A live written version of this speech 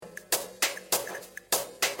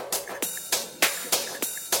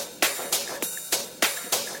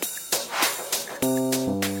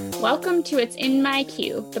Welcome to It's in My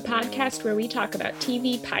Queue, the podcast where we talk about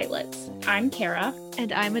TV pilots. I'm Kara.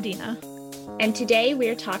 And I'm Adina. And today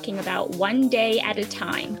we're talking about One Day at a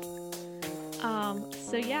Time.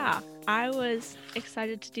 I was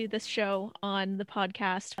excited to do this show on the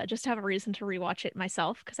podcast, just to have a reason to rewatch it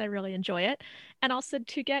myself because I really enjoy it. And also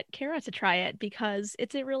to get Kara to try it because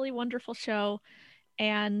it's a really wonderful show.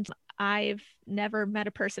 And I've never met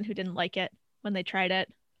a person who didn't like it when they tried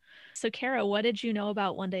it. So Kara, what did you know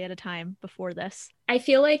about One Day at a Time before this? I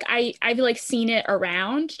feel like I've seen it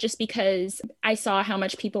around just because I saw how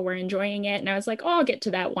much people were enjoying it and I was like, oh, I'll get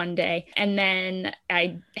to that one day. And then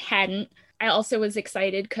I hadn't. I also was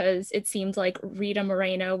excited because it seemed like Rita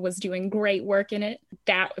Moreno was doing great work in it.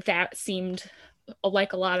 That seemed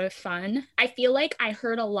like a lot of fun. I feel like I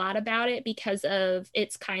heard a lot about it because of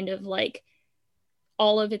its kind of like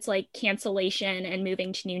all of its like cancellation and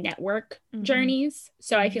moving to new network journeys.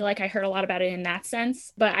 So I feel like I heard a lot about it in that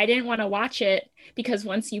sense, but I didn't want to watch it because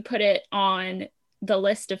once you put it on the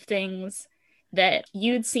list of things that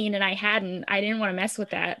you'd seen and I hadn't, I didn't want to mess with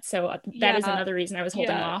that. So that is another reason I was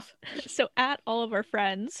holding off. So at all of our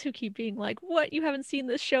friends who keep being like, what, you haven't seen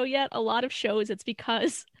this show yet? A lot of shows, it's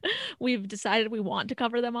because we've decided we want to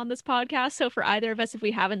cover them on this podcast. So for either of us, if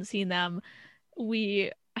we haven't seen them,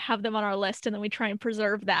 we have them on our list and then we try and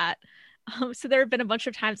preserve that. So there have been a bunch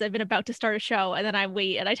of times I've been about to start a show and then I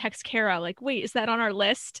wait and I text Kara like, wait, is that on our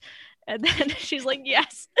list? And then she's like,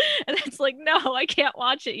 yes. And it's like, no, I can't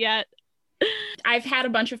watch it yet. I've had a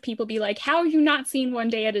bunch of people be like, how have you not seen One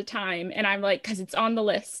Day at a Time? And I'm like, because it's on the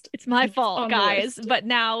list. It's my fault, guys. But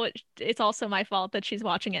now it's also my fault that she's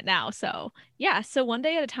watching it now. So yeah, so One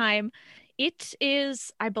Day at a Time. It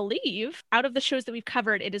is, I believe, out of the shows that we've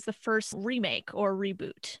covered, it is the first remake or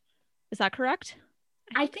reboot. Is that correct?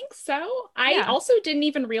 I think so. I also didn't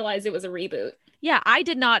even realize it was a reboot. Yeah, I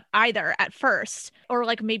did not either at first, or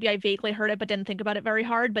like maybe I vaguely heard it but didn't think about it very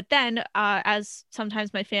hard. But then as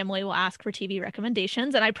sometimes my family will ask for TV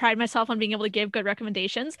recommendations, and I pride myself on being able to give good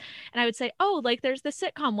recommendations. And I would say, oh, like there's this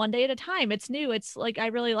sitcom One Day at a Time. It's new. It's like, I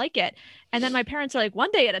really like it. And then my parents are like,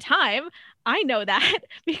 One Day at a Time? I know that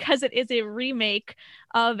because it is a remake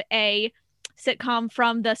of a sitcom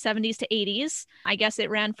from the 70s to 80s. I guess it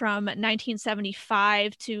ran from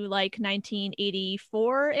 1975 to like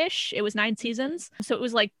 1984-ish. It was 9 seasons. So it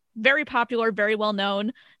was like very popular, very well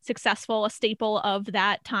known, successful, a staple of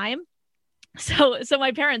that time. So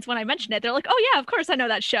my parents, when I mentioned it, they're like, oh yeah, of course I know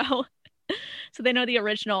that show. So they know the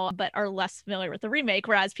original, but are less familiar with the remake,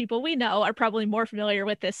 whereas people we know are probably more familiar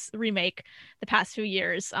with this remake the past few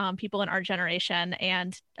years, people in our generation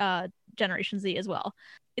and Generation Z as well.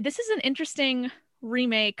 This is an interesting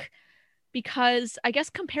remake because I guess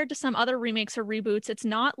compared to some other remakes or reboots, it's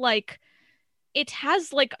not like it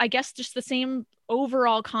has like, I guess, just the same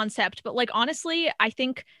overall concept. But like, honestly, I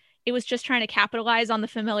think it was just trying to capitalize on the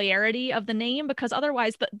familiarity of the name because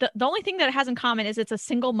otherwise the only thing that it has in common is it's a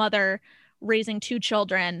single mother raising 2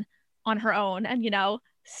 children on her own and, you know,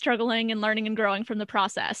 struggling and learning and growing from the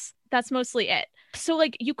process. That's mostly it. So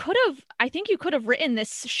like I think you could have written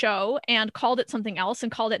this show and called it something else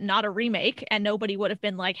and called it not a remake and nobody would have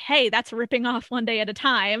been like, hey, that's ripping off One Day at a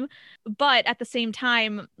Time. But at the same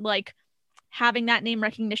time, like having that name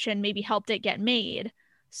recognition maybe helped it get made.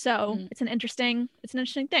 So it's an interesting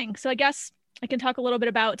thing. So I guess I can talk a little bit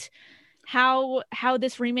about how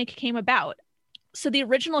this remake came about. So the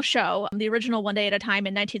original show, the original One Day at a Time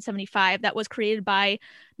in 1975, that was created by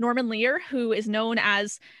Norman Lear, who is known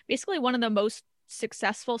as basically one of the most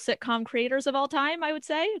successful sitcom creators of all time, I would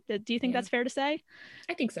say. Do you think that's fair to say?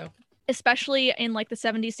 I think so. Especially in like the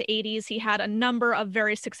 70s to 80s, he had a number of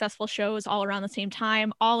very successful shows all around the same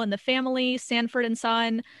time, All in the Family, Sanford and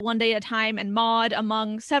Son, One Day at a Time, and Maude,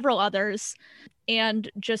 among several others,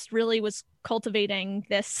 and just really was cultivating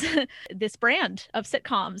this this brand of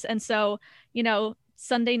sitcoms. And so, you know,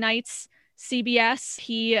 Sunday nights, CBS,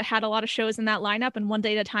 he had a lot of shows in that lineup, and One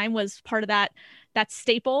Day at a Time was part of that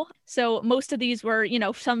staple. So most of these were, you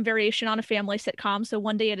know, some variation on a family sitcom. So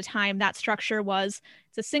One Day at a Time, that structure was,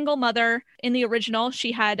 it's a single mother. In the original,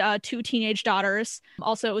 she had 2 teenage daughters.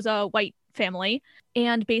 Also, it was a white family.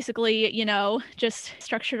 And basically, you know, just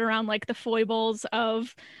structured around like the foibles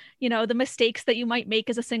of, you know, the mistakes that you might make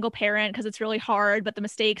as a single parent because it's really hard, but the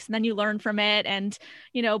mistakes, and then you learn from it and,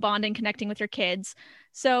 you know, bonding, connecting with your kids.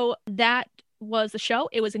 So that was the show.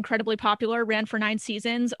 It was incredibly popular, ran for 9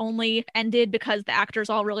 seasons, only ended because the actors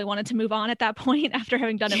all really wanted to move on at that point after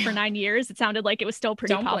having done it for 9 years. It sounded like it was still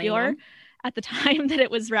pretty popular at the time that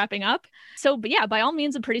it was wrapping up. So, but yeah, by all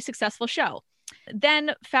means, a pretty successful show.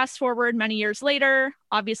 Then fast forward many years later,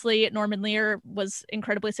 obviously Norman Lear was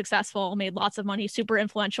incredibly successful, made lots of money, super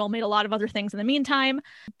influential, made a lot of other things in the meantime.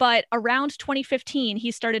 But around 2015,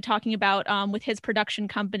 he started talking about with his production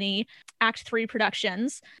company, Act 3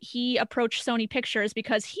 Productions. He approached Sony Pictures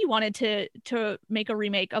because he wanted to make a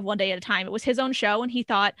remake of One Day at a Time. It was his own show, and he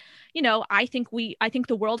thought, I think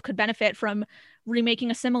the world could benefit from remaking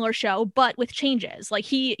a similar show, but with changes. Like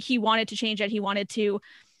he wanted to change it. He wanted to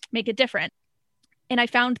make it different. And I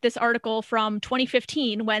found this article from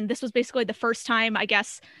 2015 when this was basically the first time, I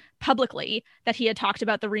guess, publicly that he had talked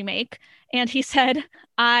about the remake. And he said,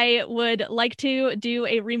 I would like to do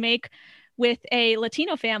a remake with a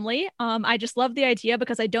Latino family. I just love the idea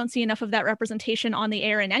because I don't see enough of that representation on the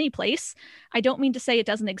air in any place. I don't mean to say it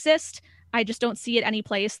doesn't exist. I just don't see it any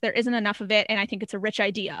place. There isn't enough of it. And I think it's a rich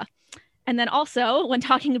idea. And then also when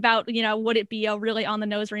talking about, would it be a really on the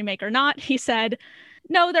nose remake or not, he said,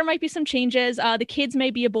 no, there might be some changes. The kids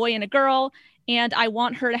may be a boy and a girl, and I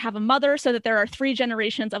want her to have a mother so that there are 3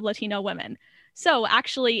 generations of Latino women. So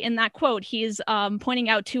actually in that quote, he's pointing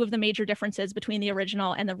out 2 of the major differences between the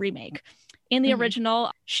original and the remake. In the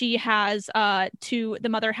original, the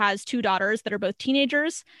mother has 2 daughters that are both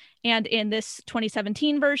teenagers. And in this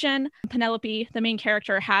 2017 version, Penelope, the main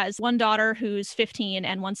character, has 1 daughter who's 15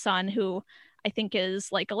 and 1 son who I think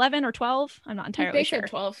is like 11 or 12. I'm not entirely sure.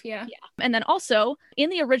 12, yeah. And then also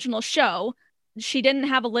in the original show, she didn't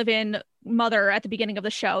have a live-in mother at the beginning of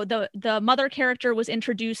the show. The mother character was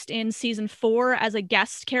introduced in season 4 as a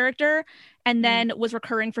guest character and then was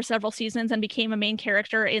recurring for several seasons and became a main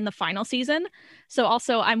character in the final season. So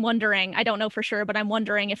also I'm wondering, I don't know for sure, but I'm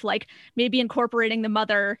wondering if like maybe incorporating the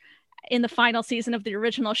mother in the final season of the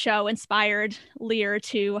original show inspired Lear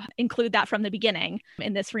to include that from the beginning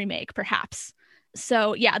in this remake, perhaps.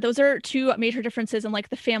 So yeah, those are 2 major differences in like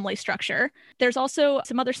the family structure. There's also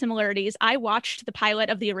some other similarities. I watched the pilot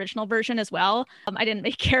of the original version as well. I didn't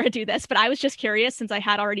make Kara do this, but I was just curious since I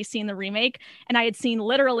had already seen the remake and I had seen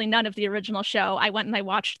literally none of the original show. I went and I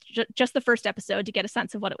watched just the first episode to get a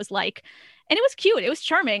sense of what it was like. And it was cute. It was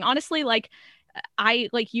charming. Honestly,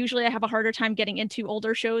 usually I have a harder time getting into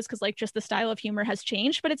older shows because like just the style of humor has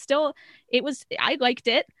changed, but I liked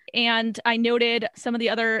it. And I noted some of the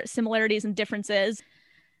other similarities and differences.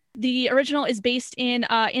 The original is based in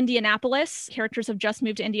Indianapolis. Characters have just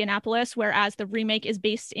moved to Indianapolis, whereas the remake is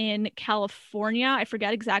based in California. I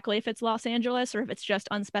forget exactly if it's Los Angeles or if it's just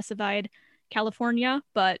unspecified California,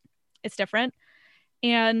 but it's different.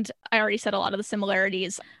 And I already said a lot of the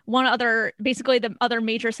similarities. The other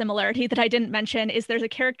major similarity that I didn't mention is there's a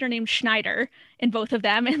character named Schneider in both of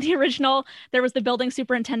them. In the original, there was the building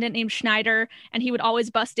superintendent named Schneider, and he would always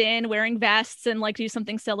bust in wearing vests and like do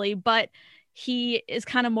something silly. But he is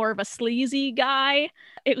kind of more of a sleazy guy,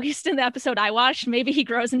 at least in the episode I watched. Maybe he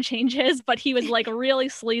grows and changes, but he was like really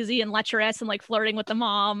sleazy and lecherous and like flirting with the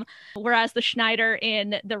mom. Whereas the Schneider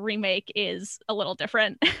in the remake is a little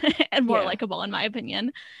different and more likable in my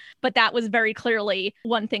opinion. But that was very clearly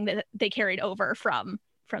one thing that they carried over from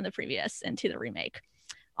the previous into the remake.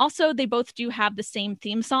 Also, they both do have the same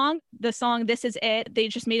theme song. The song This Is It, they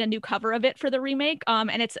just made a new cover of it for the remake.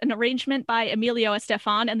 And it's an arrangement by Emilio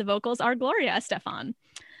Estefan, and the vocals are Gloria Estefan.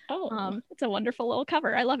 It's a wonderful little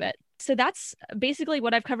cover. I love it. So that's basically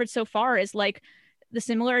what I've covered so far is like the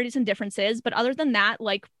similarities and differences. But other than that,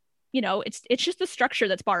 like, it's just the structure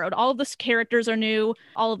that's borrowed. All of the characters are new.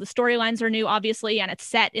 All of the storylines are new, obviously, and it's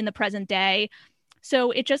set in the present day.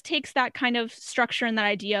 So it just takes that kind of structure and that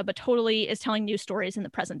idea, but totally is telling new stories in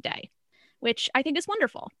the present day, which I think is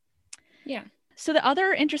wonderful. Yeah. So the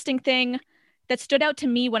other interesting thing that stood out to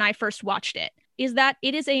me when I first watched it is that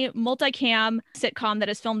it is a multicam sitcom that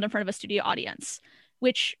is filmed in front of a studio audience,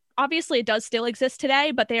 which obviously it does still exist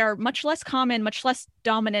today, but they are much less common, much less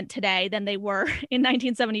dominant today than they were in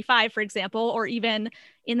 1975, for example, or even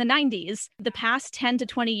in the 90s. The past 10 to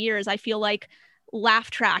 20 years, I feel like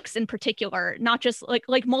laugh tracks in particular, not just like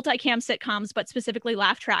multicam sitcoms, but specifically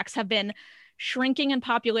laugh tracks have been shrinking in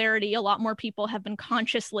popularity. A lot more people have been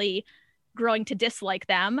consciously growing to dislike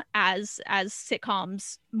them as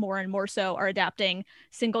sitcoms more and more so are adapting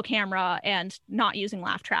single camera and not using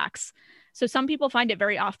laugh tracks. So some people find it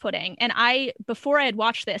very off-putting. And before I had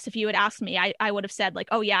watched this, if you had asked me, I would have said like,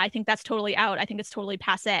 oh yeah, I think that's totally out. I think it's totally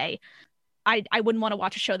passé. I wouldn't want to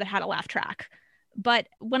watch a show that had a laugh track. But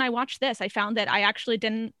when I watched this, I found that I actually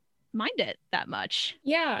didn't mind it that much.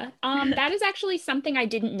 Yeah. That is actually something I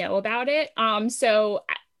didn't know about it. So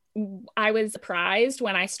I was surprised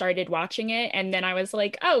when I started watching it, and then I was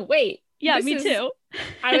like, oh, wait. Yeah, me too.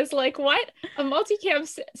 I was like, what? A multicam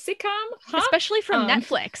sitcom? Huh? Especially from Um,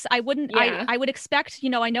 Netflix. I wouldn't yeah. I would expect,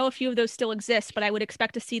 I know a few of those still exist, but I would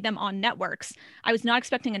expect to see them on networks. I was not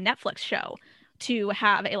expecting a Netflix show to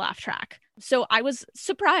have a laugh track. So I was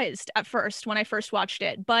surprised at first when I first watched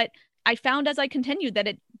it, but I found as I continued that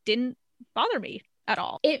it didn't bother me at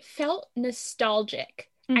all. It felt nostalgic.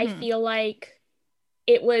 I Hmm. feel like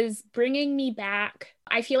it was bringing me back.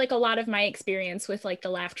 I feel like a lot of my experience with like the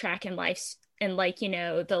laugh track and life and like,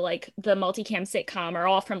 the multicam sitcom are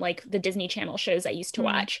all from like the Disney Channel shows I used to Mm.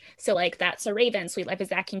 watch. So like That's a Raven, Sweet Life of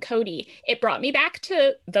Zack and Cody. It brought me back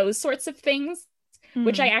to those sorts of things,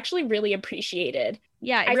 which I Mm. actually really appreciated.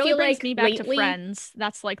 Yeah, it I really feel brings like me back to lately, Friends.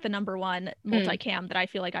 That's like the number one mm, multicam that I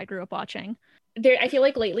feel like I grew up watching. I feel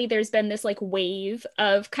like lately there's been this like wave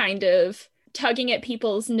of kind of tugging at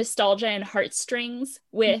people's nostalgia and heartstrings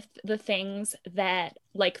with the things that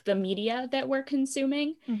like the media that we're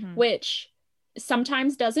consuming, Mm-hmm. which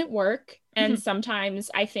sometimes doesn't work and sometimes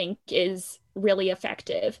I think is really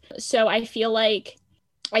effective. So I feel like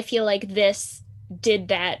this did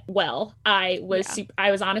that well. Yeah.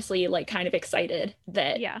 I was honestly like kind of excited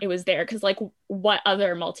that Yeah. it was there because like what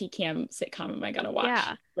other multicam sitcom am I gonna watch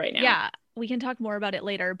Yeah. right now? Yeah. We can talk more about it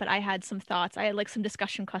later, but I had some thoughts. I had like some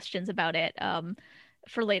discussion questions about it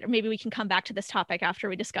for later. Maybe we can come back to this topic after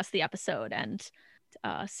we discuss the episode and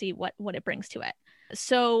see what it brings to it.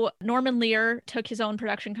 So Norman Lear took his own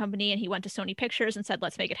production company and he went to Sony Pictures and said,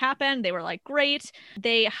 "Let's make it happen." They were like, "Great."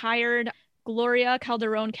 They hired Gloria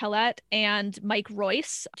Calderon Kellett and Mike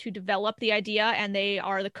Royce to develop the idea, and they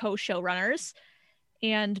are the co-showrunners.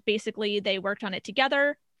 And basically, they worked on it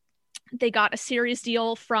together. They got a series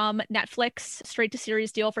deal from Netflix, straight to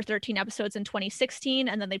series deal for 13 episodes in 2016,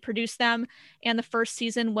 and then they produced them. And the first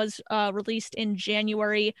season was released in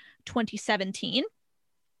January 2017.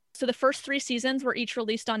 So the first three seasons were each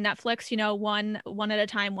released on Netflix, one at a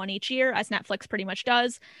time, one each year, as Netflix pretty much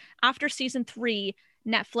does. After season three,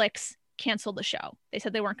 Netflix canceled the show. They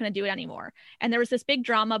said they weren't going to do it anymore. And there was this big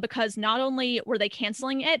drama because not only were they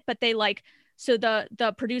canceling it, but they so the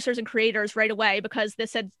producers and creators right away, because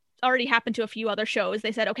this had already happened to a few other shows,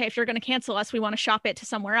 they said, okay, if you're going to cancel us, we want to shop it to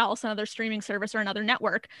somewhere else, another streaming service or another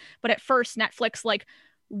network. But at first, Netflix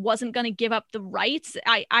wasn't going to give up the rights.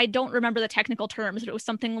 I don't remember the technical terms, but it was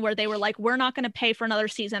something where they were like, we're not going to pay for another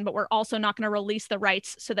season, but we're also not going to release the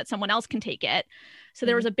rights so that someone else can take it. So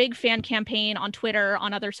there was a big fan campaign on Twitter,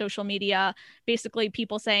 on other social media, basically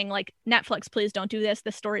people saying like, Netflix, please don't do this.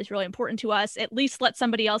 This story is really important to us. At least let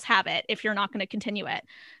somebody else have it if you're not going to continue it.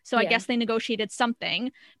 So I Yeah. guess they negotiated something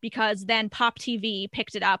because then Pop TV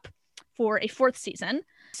picked it up for a fourth season.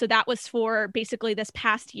 So that was for basically this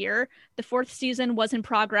past year. The fourth season was in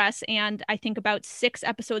progress, and I think about 6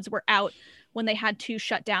 episodes were out when they had to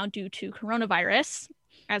shut down due to coronavirus,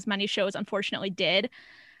 as many shows unfortunately did.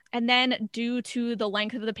 And then, due to the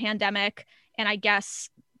length of the pandemic, and I guess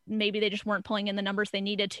maybe they just weren't pulling in the numbers they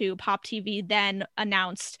needed to, Pop TV then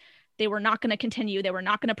announced they were not going to continue. They were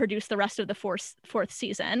not going to produce the rest of the fourth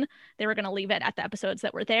season. They were going to leave it at the episodes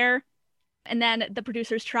that were there. And then the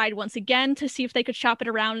producers tried once again to see if they could shop it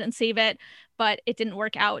around and save it, but it didn't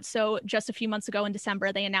work out. So just a few months ago in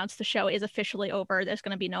December, they announced the show is officially over. There's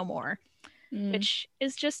going to be no more, which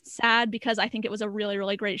is just sad because I think it was a really,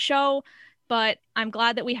 really great show. But I'm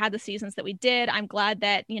glad that we had the seasons that we did. I'm glad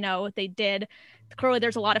that, they did. Clearly,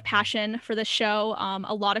 there's a lot of passion for this show.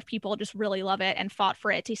 A lot of people just really love it and fought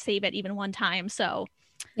for it to save it even one time. So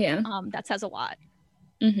Yeah. that says a lot.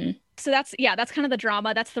 Mm-hmm. So that's kind of the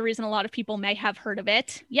drama. That's the reason a lot of people may have heard of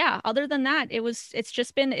it. Yeah, other than that,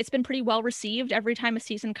 it's been pretty well received every time a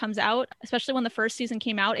season comes out, especially when the first season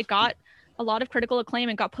came out. It got a lot of critical acclaim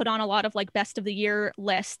and got put on a lot of like best of the year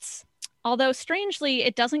lists. Although strangely,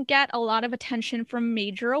 it doesn't get a lot of attention from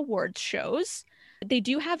major awards shows. They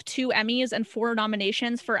do have 2 Emmys and 4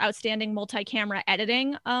 nominations for outstanding multi-camera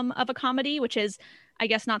editing of a comedy, which is, I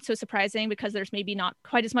guess, not so surprising because there's maybe not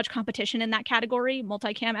quite as much competition in that category,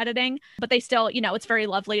 multicam editing. But they still, it's very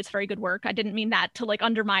lovely. It's very good work. I didn't mean that to like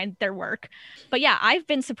undermine their work. But yeah, I've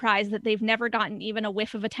been surprised that they've never gotten even a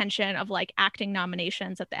whiff of attention of like acting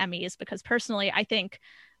nominations at the Emmys, because personally, I think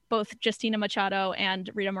both Justina Machado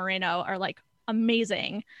and Rita Moreno are like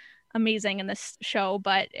amazing in this show,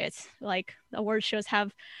 but it's like award shows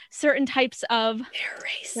have certain types of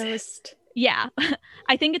They're racist. yeah.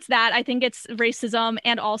 I think it's that. I think it's racism,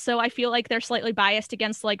 and also I feel like they're slightly biased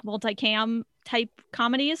against like multicam type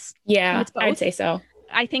comedies. Yeah, It's both. I'd say so.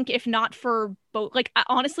 I think if not for both, like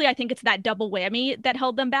honestly, I think it's that double whammy that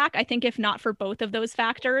held them back. I think if not for both of those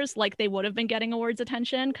factors, like they would have been getting awards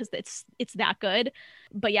attention because it's that good.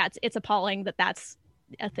 But yeah, it's appalling that that's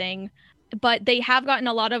a thing. But they have gotten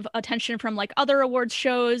a lot of attention from like other awards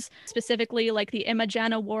shows, specifically like the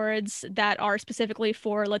Imagen Awards that are specifically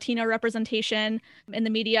for Latino representation in the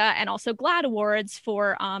media, and also GLAAD Awards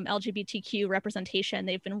for LGBTQ representation.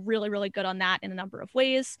 They've been really, really good on that in a number of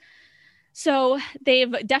ways. So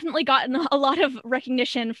they've definitely gotten a lot of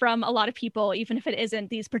recognition from a lot of people, even if it isn't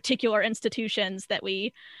these particular institutions that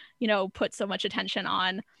we, put so much attention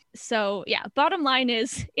on. So yeah, bottom line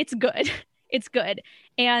is it's good. It's good.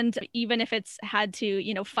 And even if it's had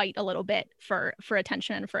to, fight a little bit for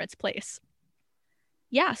attention and for its place.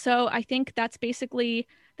 Yeah, so I think that's basically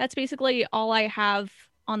all I have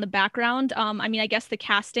on the background. I guess the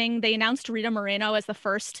casting, they announced Rita Moreno as the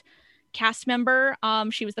first cast member.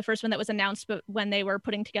 She was the first one that was announced but when they were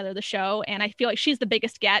putting together the show, and I feel like she's the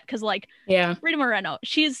biggest get because Yeah. Rita Moreno,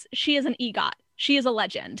 she is an EGOT. She is a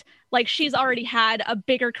legend. Like, she's already had a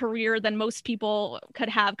bigger career than most people could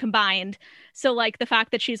have combined. So the fact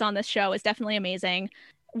that she's on this show is definitely amazing.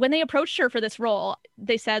 When they approached her for this role,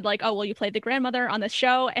 they said oh, well, you played the grandmother on this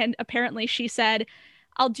show. And apparently she said,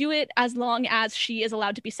 I'll do it as long as she is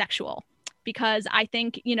allowed to be sexual. Because I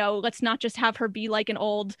think, let's not just have her be like an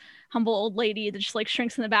old, humble old lady that just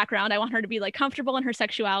shrinks in the background. I want her to be comfortable in her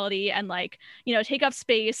sexuality and take up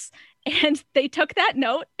space. And they took that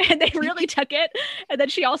note and they really took it. And then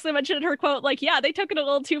she also mentioned in her quote, yeah, they took it a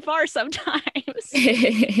little too far sometimes.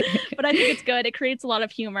 But I think it's good. It creates a lot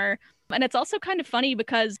of humor. And it's also kind of funny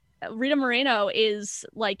because Rita Moreno is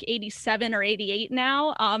 87 or 88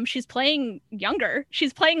 now. She's playing younger.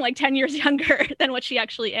 She's playing 10 years younger than what she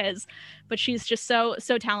actually is. But she's just so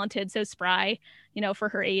talented, so spry, for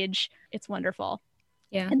her age. It's wonderful.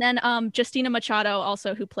 Yeah. And then Justina Machado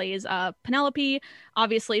also, who plays Penelope.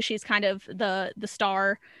 Obviously, she's kind of the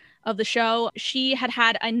star of the show. She had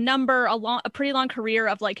a pretty long career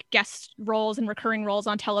of guest roles and recurring roles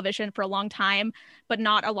on television for a long time, but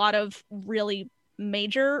not a lot of really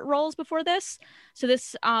major roles before this. So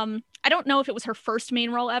this, I don't know if it was her first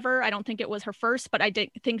main role ever. I don't think it was her first, but I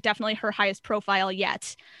think definitely her highest profile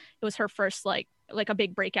yet. It was her first like a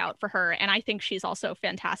big breakout for her. And I think she's also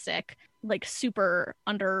fantastic, super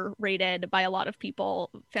underrated by a lot of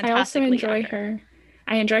people. I also enjoy her.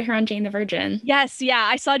 I enjoy her on Jane the Virgin. Yes, yeah,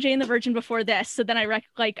 I saw Jane the Virgin before this, so then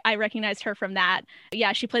I recognized her from that.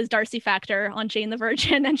 Yeah, she plays Darcy Factor on Jane the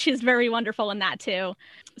Virgin, and she's very wonderful in that too.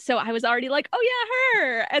 So I was already oh yeah,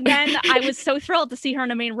 her. And then I was so thrilled to see her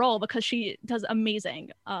in a main role because she does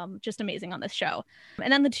amazing, just amazing on this show.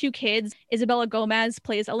 And then the two kids, Isabella Gomez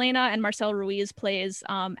plays Elena, and Marcel Ruiz plays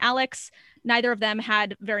Alex. Neither of them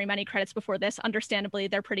had very many credits before this. Understandably,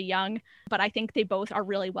 they're pretty young, but I think they both are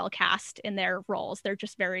really well cast in their roles. They're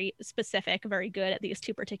just very specific, very good at these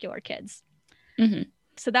two particular kids. Mm-hmm.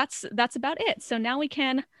 So that's about it. So now we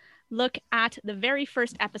can look at the very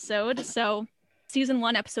first episode. So season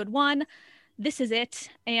 1, episode 1, This Is It.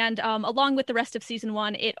 And along with the rest of season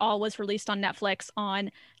 1, it all was released on Netflix on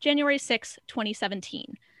January 6,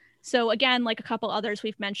 2017. So again, like a couple others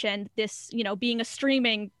we've mentioned, this, being a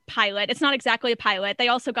streaming pilot, it's not exactly a pilot. They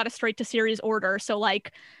also got a straight to series order. So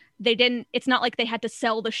it's not like they had to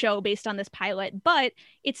sell the show based on this pilot, but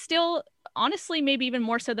it's still, honestly, maybe even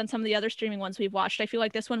more so than some of the other streaming ones we've watched. I feel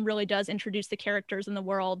like this one really does introduce the characters in the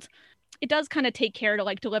world. It does kind of take care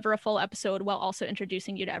to deliver a full episode while also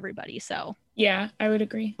introducing you to everybody. So yeah, I would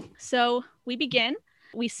agree. So we begin.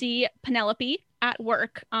 We see Penelope at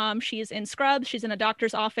work. She's in scrubs. She's in a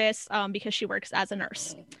doctor's office because she works as a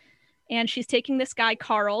nurse. And she's taking this guy,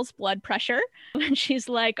 Carl's, blood pressure. And she's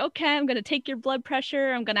like, okay, I'm going to take your blood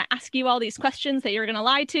pressure. I'm going to ask you all these questions that you're going to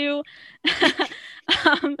lie to.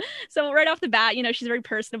 So right off the bat, she's very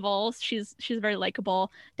personable. She's very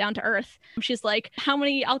likable, down to earth. She's like, how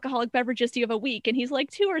many alcoholic beverages do you have a week? And he's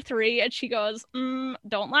like, 2 or 3. And she goes,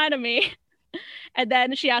 don't lie to me. And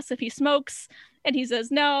then she asks if he smokes. And he says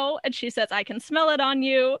no, and she says, I can smell it on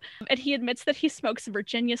you. And he admits that he smokes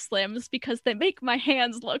Virginia Slims because they make my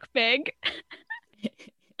hands look big.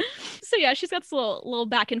 So yeah, she's got this little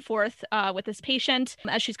back and forth with this patient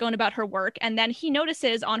as she's going about her work. And then he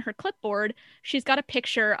notices on her clipboard, she's got a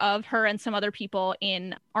picture of her and some other people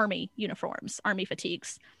in army uniforms, army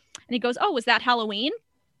fatigues. And he goes, oh, was that Halloween?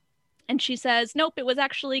 And she says, nope, it was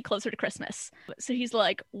actually closer to Christmas. So he's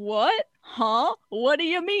like, what? Huh? What do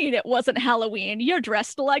you mean it wasn't Halloween? You're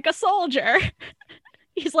dressed like a soldier.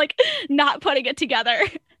 He's not putting it together.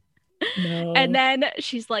 No. And then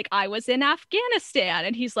she's like, I was in Afghanistan.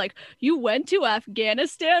 And he's like, you went to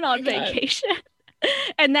Afghanistan on vacation?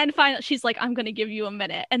 And then finally, she's like, I'm going to give you a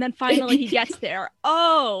minute. And then finally he gets there.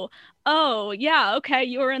 Oh, yeah, okay,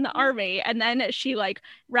 you were in the army. And then she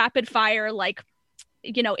rapid fire,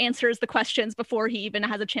 answers the questions before he even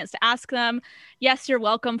has a chance to ask them. Yes, you're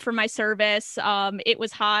welcome for my service. It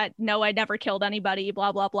was hot. No, I never killed anybody,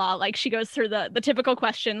 blah, blah, blah. Like she goes through the typical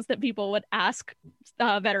questions that people would ask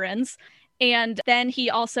veterans. And then he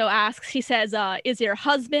also asks, he says, is your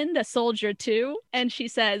husband a soldier too? And she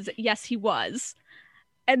says, yes, he was.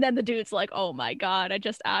 And then the dude's like, oh my God, I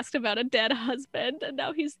just asked about a dead husband and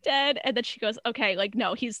now he's dead. And then she goes, okay, like,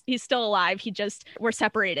 no, he's still alive. We're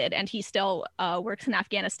separated and he still works in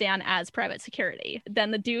Afghanistan as private security.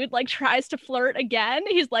 Then the dude like tries to flirt again.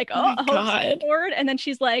 He's like, oh, God. forward. And then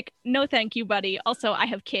she's like, no, thank you, buddy. Also, I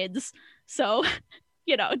have kids. So,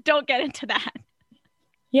 don't get into that.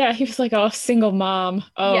 Yeah, he was like, oh, single mom.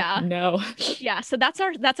 Oh, Yeah. no. Yeah, so that's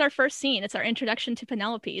our first scene. It's our introduction to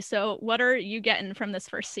Penelope. So what are you getting from this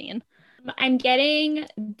first scene? I'm getting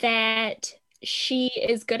that she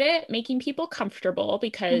is good at making people comfortable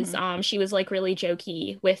because she was like really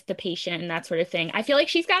jokey with the patient and that sort of thing. I feel like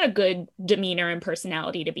she's got a good demeanor and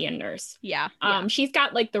personality to be a nurse. Yeah. She's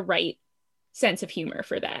got like the right sense of humor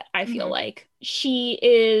for that. I feel like she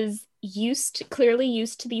is clearly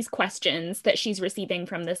used to these questions that she's receiving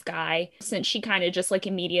from this guy, since she kind of just like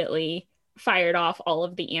immediately fired off all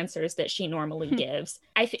of the answers that she normally gives.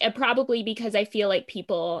 Probably because I feel like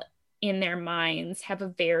people in their minds have a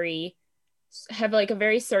very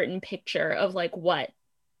certain picture of like what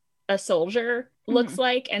a soldier looks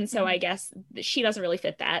like, and so I guess she doesn't really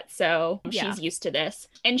fit that, so she's used to this,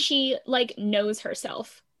 and she like knows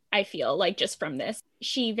herself. I feel like just from this,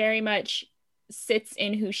 she very much sits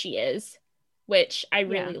in who she is, which I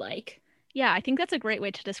really like. Yeah, I think that's a great way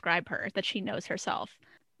to describe her, that she knows herself.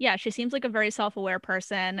 Yeah, she seems like a very self-aware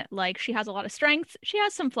person. Like she has a lot of strengths. She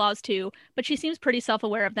has some flaws too, but she seems pretty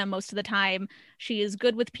self-aware of them most of the time. She is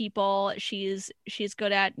good with people. She's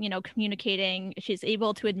good at, communicating. She's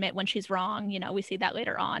able to admit when she's wrong. We see that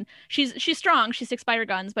later on. She's strong. She sticks by her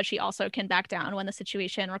guns, but she also can back down when the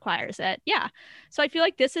situation requires it. Yeah. So I feel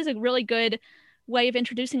like this is a really good way of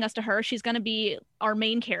introducing us to her. She's going to be our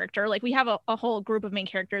main character. Like we have a whole group of main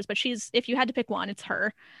characters, but if you had to pick one, it's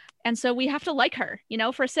her. And so we have to like her,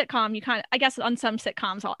 for a sitcom. You I guess on some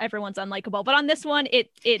sitcoms, everyone's unlikable, but on this one,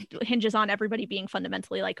 it hinges on everybody being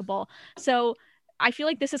fundamentally likable. So I feel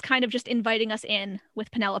like this is kind of just inviting us in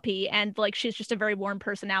with Penelope, and like, she's just a very warm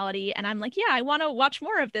personality. And I'm like, yeah, I want to watch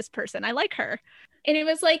more of this person. I like her. And it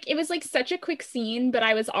was like such a quick scene, but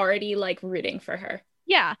I was already like rooting for her.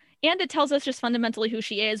 Yeah. And it tells us just fundamentally who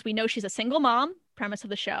she is. We know she's a single mom, premise of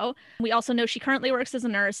the show. We also know she currently works as a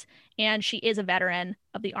nurse, and she is a veteran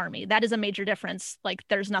of the Army. That is a major difference. Like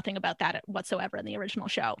there's nothing about that whatsoever in the original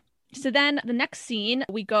show. So then the next scene,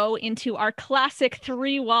 we go into our classic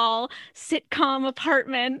 3-wall sitcom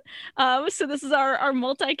apartment. So this is our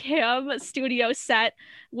multicam studio set,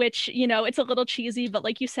 which, it's a little cheesy, but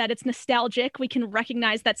like you said, it's nostalgic. We can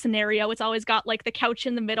recognize that scenario. It's always got like the couch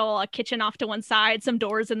in the middle, a kitchen off to one side, some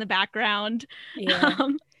doors in the background. Yeah.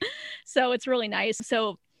 So it's really nice.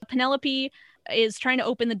 So Penelope is trying to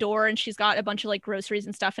open the door, and she's got a bunch of like groceries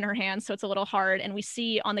and stuff in her hands, so it's a little hard. And we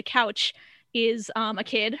see on the couch is a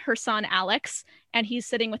kid, her son Alex, and he's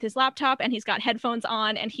sitting with his laptop and he's got headphones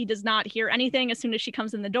on, and he does not hear anything. As soon as she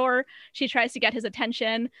comes in the door, she tries to get his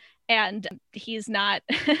attention, and he's not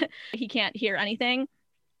he can't hear anything.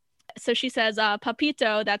 So she says,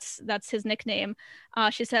 Papito, that's his nickname.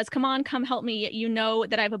 She says, come on, come help me. You know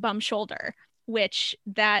that I have a bum shoulder, which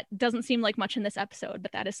that doesn't seem like much in this episode,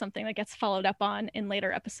 but that is something that gets followed up on in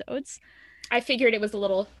later episodes. I figured it was a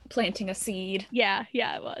little planting a seed. Yeah,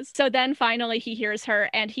 it was. So then finally he hears her,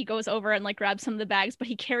 and he goes over and like grabs some of the bags, but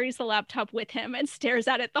he carries the laptop with him and stares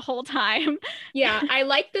at it the whole time. Yeah, I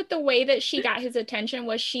like that the way that she got his attention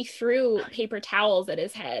was she threw paper towels at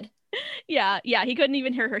his head. Yeah, he couldn't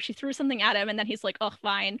even hear her. She threw something at him, and then he's like, oh,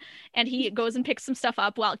 fine. And he goes and picks some stuff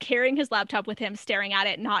up while carrying his laptop with him, staring at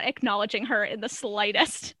it, not acknowledging her in the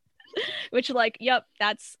slightest. Which, like, yep,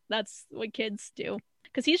 that's what kids do.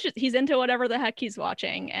 Because he's into whatever the heck he's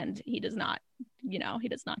watching, and he does not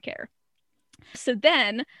care. So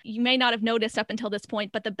then, you may not have noticed up until this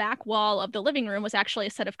point, but the back wall of the living room was actually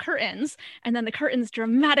a set of curtains, and then the curtains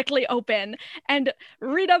dramatically open, and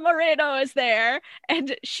Rita Moreno is there,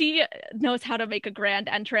 and she knows how to make a grand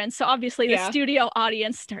entrance. So obviously the studio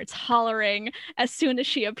audience starts hollering as soon as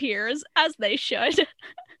she appears, as they should.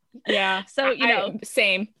 Yeah. So,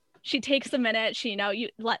 same. She takes a minute, you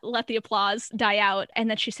let the applause die out, and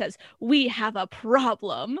then she says, we have a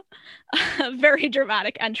problem. Very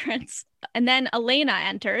dramatic entrance. And then Elena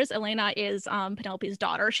enters. Elena is Penelope's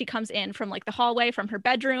daughter. She comes in from like the hallway from her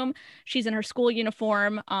bedroom. She's in her school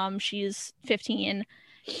uniform. She's 15,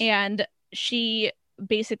 and she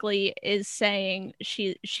basically is saying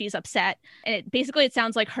she's upset. And it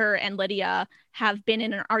sounds like her and Lydia have been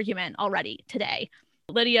in an argument already today.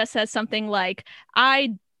 Lydia says something like,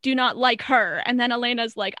 I do not like her. And then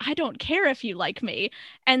Elena's like, I don't care if you like me.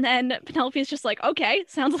 And then Penelope's just like, okay,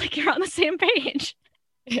 sounds like you're on the same page.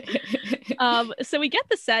 So we get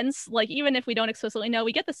the sense, like, even if we don't explicitly know,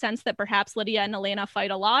 we get the sense that perhaps Lydia and Elena fight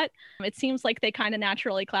a lot. It seems like they kind of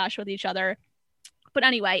naturally clash with each other. But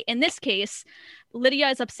anyway, in this case, Lydia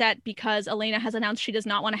is upset because Elena has announced she does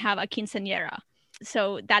not want to have a quinceañera.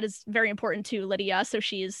 So that is very important to Lydia. So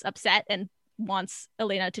she's upset and wants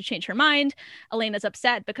Elena to change her mind. Elena's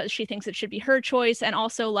upset because she thinks it should be her choice. And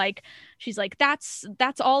also, like, she's like, that's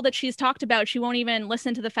all that she's talked about. She won't even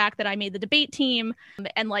listen to the fact that I made the debate team,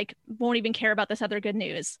 and like won't even care about this other good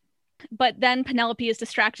news. But then Penelope is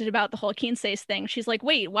distracted about the whole Quinces thing. She's like,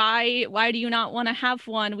 wait, why do you not want to have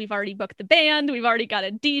one? We've already booked the band. We've already got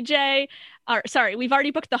a DJ. Or sorry, we've already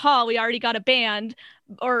booked the hall. We already got a band.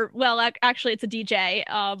 Or, well, actually, it's a DJ.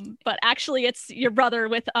 But actually, it's your brother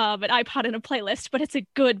with an iPod and a playlist. But it's a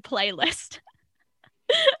good playlist.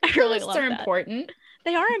 I really love that. Playlists are important.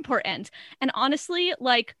 They are important. And honestly,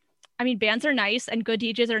 like, I mean, bands are nice and good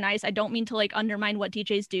DJs are nice. I don't mean to like undermine what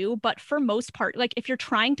DJs do, but for most part, like if you're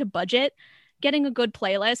trying to budget, getting a good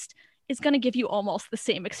playlist is going to give you almost the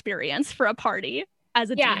same experience for a party as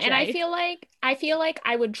a DJ. Yeah, and I feel like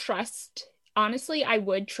I would trust, honestly, I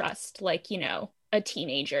would trust, like, you know, a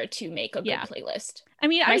teenager to make a good playlist. I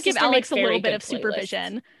mean, I would give Alex a little bit of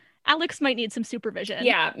supervision. Alex might need some supervision.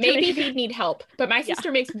 Yeah, maybe he'd need help. But my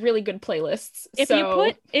sister makes really good playlists.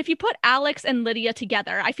 If you put Alex and Lydia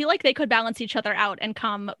together, I feel like they could balance each other out and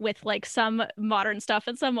come with like some modern stuff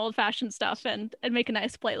and some old-fashioned stuff and make a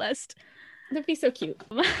nice playlist. That'd be so cute.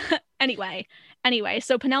 Anyway,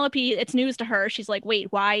 so Penelope, it's news to her. She's like,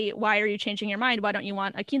 wait, why are you changing your mind? Why don't you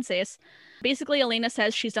want a quinces? Basically, Elena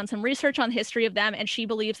says she's done some research on the history of them and she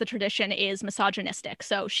believes the tradition is misogynistic,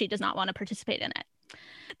 so she does not want to participate in it.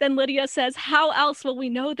 Then Lydia says, how else will we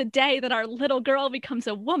know the day that our little girl becomes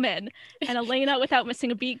a woman? And Elena, without missing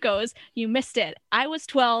a beat, goes, you missed it. I was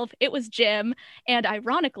 12, it was gym, and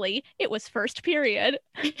ironically, it was first period.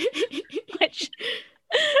 Which,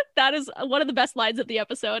 that is one of the best lines of the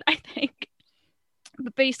episode, I think.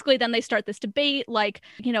 But basically, then they start this debate, like,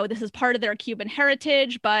 you know, this is part of their Cuban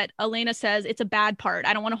heritage, but Elena says it's a bad part.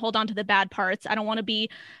 I don't want to hold on to the bad parts. I don't want to be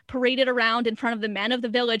paraded around in front of the men of the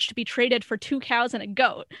village to be traded for 2 cows and a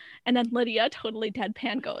goat. And then Lydia, totally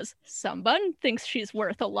deadpan, goes, someone thinks she's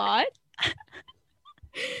worth a lot.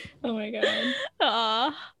 Oh my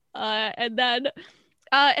God.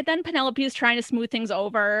 And then Penelope is trying to smooth things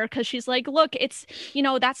over because she's like, look, it's, you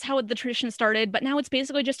know, that's how the tradition started. But now it's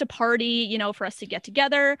basically just a party, you know, for us to get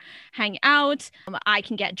together, hang out. I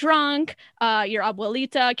can get drunk. Your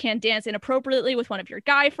abuelita can dance inappropriately with one of your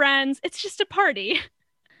guy friends. It's just a party.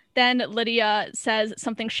 Then Lydia says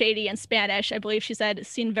something shady in Spanish. I believe she said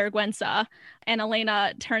sin vergüenza. And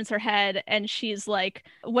Elena turns her head and she's like,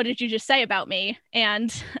 what did you just say about me?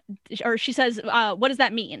 Or she says, what does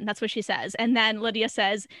that mean? That's what she says. And then Lydia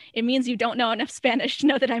says, it means you don't know enough Spanish to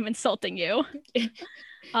know that I'm insulting you. And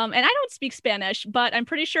I don't speak Spanish, but I'm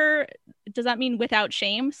pretty sure, does that mean without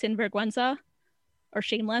shame? Sin vergüenza? Or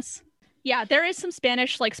shameless? Yeah, there is some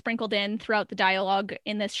Spanish like sprinkled in throughout the dialogue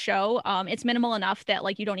in this show. It's minimal enough that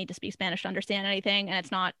like you don't need to speak Spanish to understand anything, and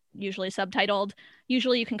it's not usually subtitled.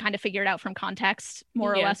 Usually you can kind of figure it out from context,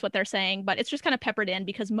 more or less what they're saying, but it's just kind of peppered in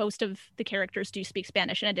because most of the characters do speak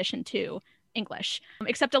Spanish in addition to English,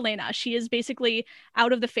 except Elena. She is basically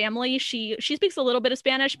out of the family. She speaks a little bit of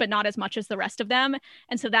Spanish, but not as much as the rest of them.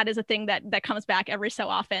 And so that is a thing that comes back every so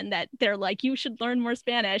often, that they're like, you should learn more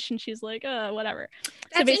Spanish. And she's like, whatever.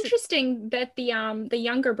 That's interesting that the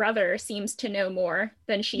younger brother seems to know more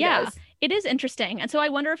than she does. It is interesting. And so I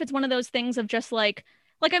wonder if it's one of those things of just like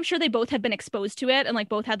I'm sure they both have been exposed to it and like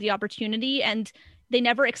both had the opportunity, and they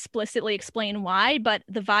never explicitly explain why, but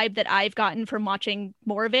the vibe that I've gotten from watching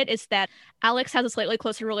more of it is that Alex has a slightly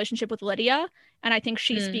closer relationship with Lydia, and I think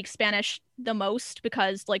she speaks Spanish the most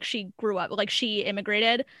because like she grew up, like she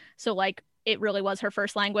immigrated, so like it really was her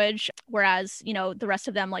first language, whereas, you know, the rest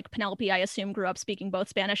of them, like Penelope, I assume grew up speaking both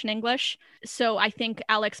Spanish and English. So I think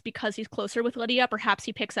Alex, because he's closer with Lydia, perhaps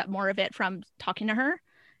he picks up more of it from talking to her,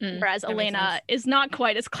 whereas Elena is not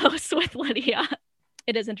quite as close with Lydia.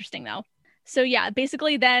 It is interesting though. So yeah,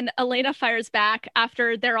 basically then Elena fires back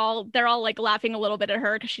after they're all like laughing a little bit at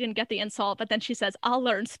her because she didn't get the insult, but then she says, I'll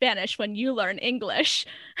learn Spanish when you learn English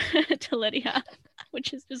to Lydia,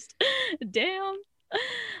 which is just damn.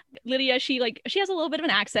 Lydia, she has a little bit of an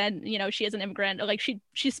accent, she is an immigrant. Like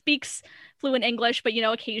she speaks fluent English, but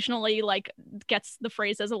occasionally like gets the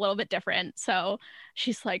phrases a little bit different. So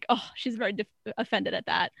she's like, oh, she's very offended at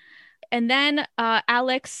that. And then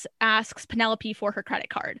Alex asks Penelope for her credit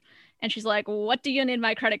card. And she's like, what do you need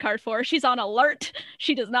my credit card for? She's on alert.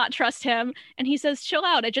 She does not trust him. And he says, chill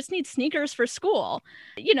out. I just need sneakers for school.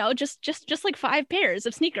 Just like 5 pairs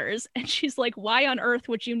of sneakers. And she's like, why on earth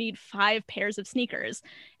would you need 5 pairs of sneakers?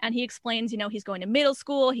 And he explains, he's going to middle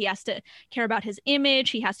school. He has to care about his image.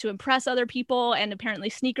 He has to impress other people. And apparently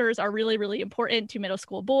sneakers are really, really important to middle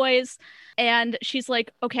school boys. And she's like,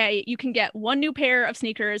 okay, you can get 1 new pair of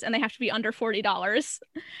sneakers and they have to be under $40.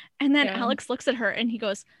 And then Alex looks at her and he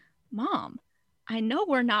goes, Mom, I know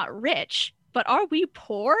we're not rich, but are we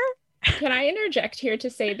poor? Can I interject here to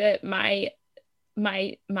say that my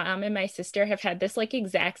mom and my sister have had this like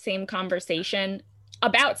exact same conversation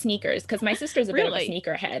about sneakers, because my sister's a bit of a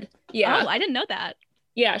sneakerhead. Yeah. Oh, I didn't know that.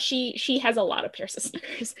 Yeah, she has a lot of pairs of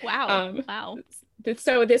sneakers. Wow. Wow.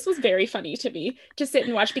 So this was very funny to me to sit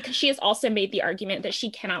and watch, because she has also made the argument that she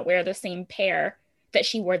cannot wear the same pair that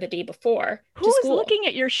she wore the day before. Who's looking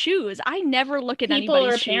at your shoes? I never look at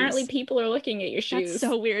anybody's shoes. Apparently people are looking at your shoes. That's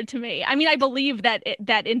so weird to me. I mean, I believe that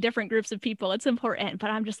that in different groups of people it's important, but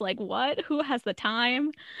I'm just like, what? Who has the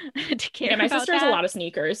time to care about that? My sister has a lot of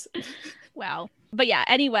sneakers. Wow. But yeah,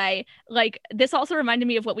 anyway, like this also reminded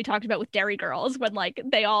me of what we talked about with Dairy Girls, when like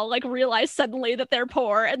they all like realize suddenly that they're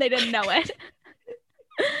poor and they didn't know it.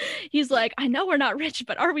 He's like, I know we're not rich,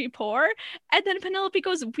 but are we poor? And then Penelope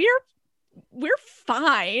goes, we're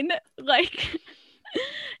fine. Like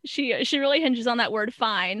she really hinges on that word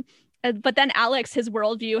fine. But then Alex, his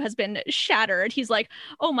worldview has been shattered. He's like,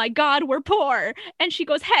 oh my God, we're poor. And she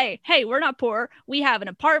goes, hey, we're not poor. We have an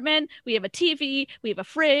apartment. We have a TV. We have a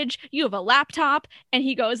fridge. You have a laptop. And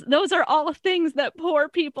he goes, those are all things that poor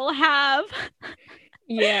people have.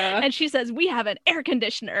 Yeah. And she says, we have an air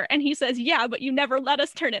conditioner. And he says, yeah, but you never let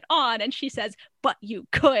us turn it on. And she says, but you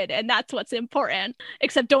could. And that's what's important.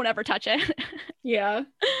 Except don't ever touch it. Yeah.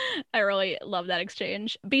 I really love that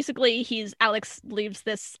exchange. Basically, Alex leaves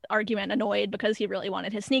this argument annoyed because he really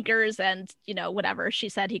wanted his sneakers and, whatever. She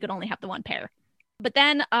said he could only have the 1 pair. But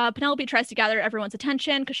then Penelope tries to gather everyone's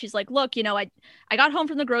attention because she's like, look, I got home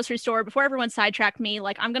from the grocery store before everyone sidetracked me.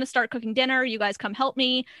 Like, I'm going to start cooking dinner. You guys come help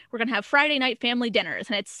me. We're going to have Friday night family dinners.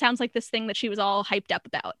 And it sounds like this thing that she was all hyped up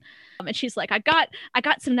about. And she's like, I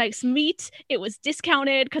got some nice meat. It was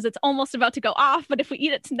discounted because it's almost about to go off. But if we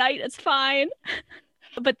eat it tonight, it's fine.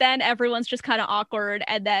 But then everyone's just kind of awkward.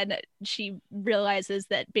 And then she realizes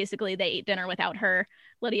that basically they ate dinner without her.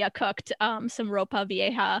 Lydia cooked some ropa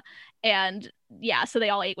vieja. And yeah, so they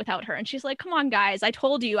all ate without her. And she's like, come on, guys. I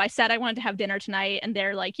told you. I said I wanted to have dinner tonight. And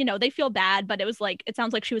they're like, they feel bad. But it was like, it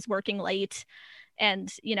sounds like she was working late.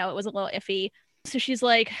 And, it was a little iffy. So she's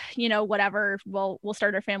like, whatever. We'll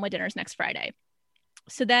start our family dinners next Friday.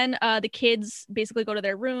 So then the kids basically go to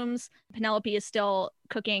their rooms. Penelope is still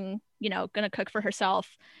cooking, going to cook for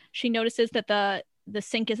herself. She notices that the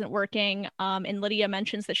sink isn't working. And Lydia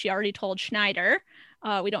mentions that she already told Schneider.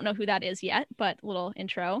 We don't know who that is yet, but a little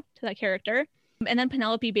intro to that character. And then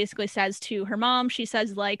Penelope basically says to her mom, she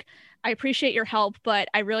says, like, I appreciate your help, but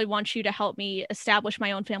I really want you to help me establish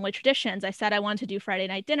my own family traditions. I said I wanted to do Friday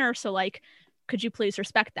night dinner. So like, could you please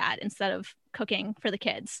respect that instead of cooking for the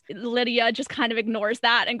kids? Lydia just kind of ignores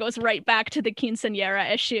that and goes right back to the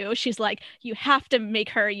quinceañera issue. She's like, you have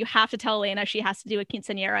to tell Elena she has to do a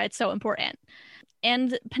quinceañera. It's so important.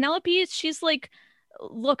 And Penelope, she's like,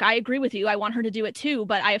 look, I agree with you. I want her to do it too,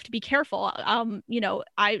 but I have to be careful. I'm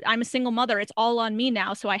a single mother. It's all on me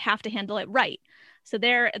now. So I have to handle it right. So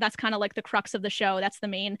that's kind of like the crux of the show. That's the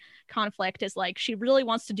main conflict, is like, she really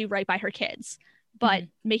wants to do right by her kids, but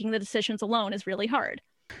making the decisions alone is really hard.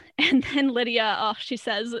 And then Lydia, she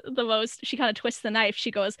says the most, she kind of twists the knife.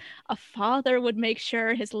 She goes, a father would make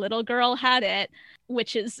sure his little girl had it,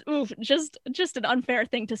 which is just an unfair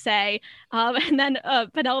thing to say. And then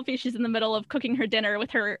Penelope, she's in the middle of cooking her dinner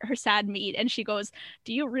with her sad meat. And she goes,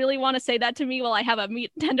 do you really want to say that to me while I have a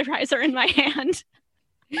meat tenderizer in my hand?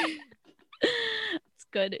 It's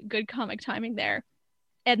good comic timing there.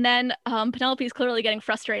 And then Penelope's clearly getting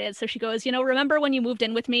frustrated. So she goes, remember when you moved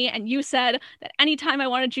in with me and you said that anytime I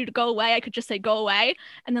wanted you to go away, I could just say, go away.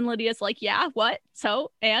 And then Lydia's like, yeah, what?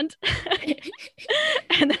 So, and?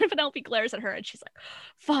 And then Penelope glares at her and she's like,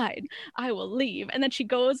 fine, I will leave. And then she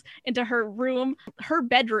goes into her room. Her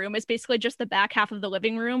bedroom is basically just the back half of the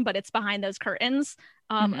living room, but it's behind those curtains.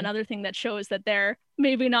 Another thing that shows that they're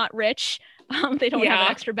maybe not rich. They don't have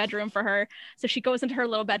an extra bedroom for her. So she goes into her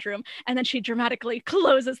little bedroom and then she dramatically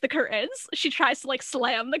closes the curtains. She tries to like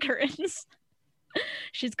slam the curtains.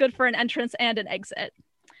 She's good for an entrance and an exit.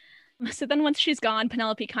 So then once she's gone,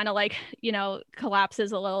 Penelope kind of like,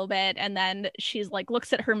 collapses a little bit, and then she's like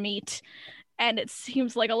looks at her meat, and it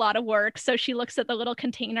seems like a lot of work. So she looks at the little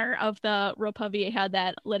container of the ropa vieja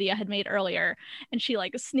that Lydia had made earlier, and she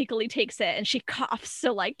like sneakily takes it and she coughs.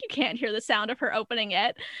 So like you can't hear the sound of her opening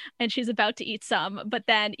it, and she's about to eat some. But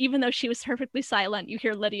then even though she was perfectly silent, you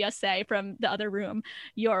hear Lydia say from the other room,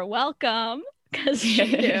 "You're welcome," because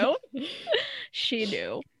she knew. She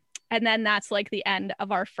knew. And then that's like the end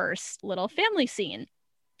of our first little family scene.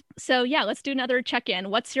 So yeah, let's do another check-in.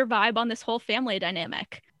 What's your vibe on this whole family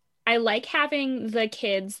dynamic? I like having the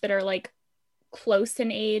kids that are like close in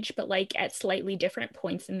age, but like at slightly different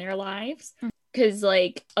points in their lives. Because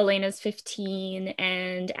like Elena's 15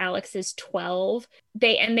 and Alex is 12.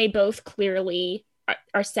 They both clearly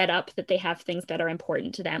are set up that they have things that are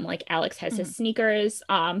important to them. Like Alex has his sneakers.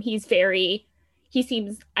 He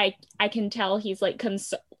seems, I can tell he's like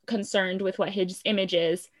concerned with what his image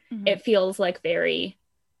is. It feels like very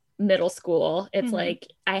middle school. It's like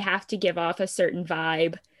I have to give off a certain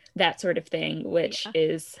vibe, that sort of thing, which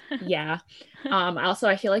is also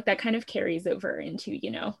I feel like that kind of carries over into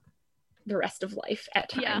the rest of life at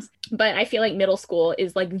times. But I feel like middle school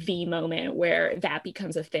is like the moment where that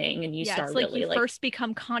becomes a thing, and you start it's like really you first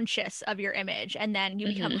become conscious of your image, and then you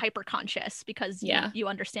become hyper conscious because you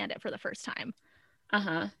understand it for the first time.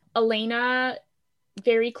 Elena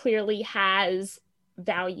very clearly has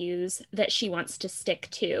values that she wants to stick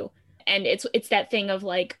to, and it's that thing of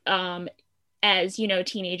like as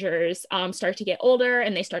teenagers start to get older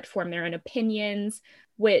and they start to form their own opinions,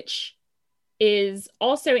 which is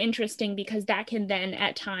also interesting because that can then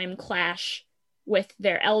at time clash with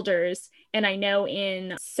their elders. And I know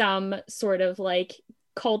in some sort of like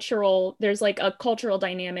there's like a cultural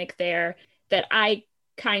dynamic there that I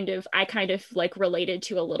kind of like related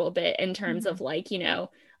to a little bit in terms of like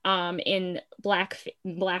in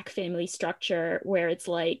black family structure, where it's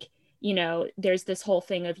like there's this whole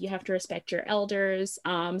thing of you have to respect your elders,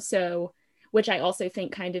 so which I also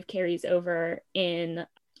think kind of carries over in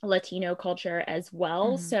Latino culture as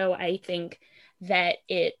well. So I think that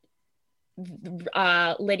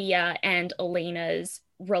Lydia and Elena's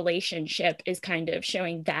relationship is kind of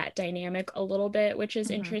showing that dynamic a little bit, which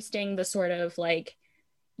is interesting. The sort of like,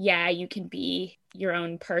 you can be your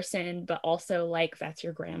own person, but also like that's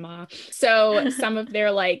your grandma. So some of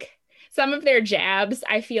their jabs,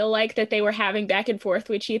 I feel like that they were having back and forth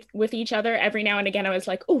with each other every now and again. I was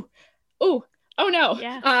like, oh no.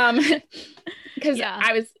 Because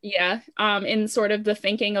I was in sort of the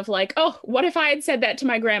thinking of like, oh, what if I had said that to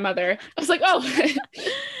my grandmother? I was like, oh.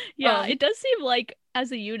 It does seem like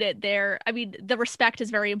as a unit there, I mean, the respect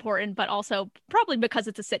is very important, but also probably because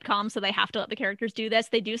it's a sitcom, so they have to let the characters do this.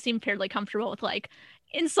 They do seem fairly comfortable with like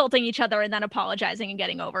insulting each other and then apologizing and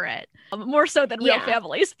getting over it. More so than real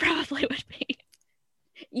families probably would be.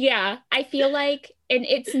 Yeah, I feel like, and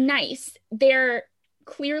it's nice. They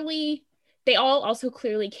all also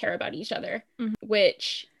clearly care about each other,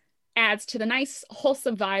 which adds to the nice,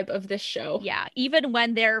 wholesome vibe of this show. Yeah, even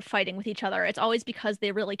when they're fighting with each other, it's always because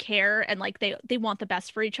they really care and like they want the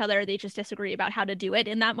best for each other. They just disagree about how to do it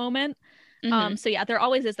in that moment. So yeah, there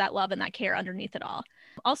always is that love and that care underneath it all.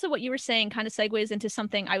 Also, what you were saying kind of segues into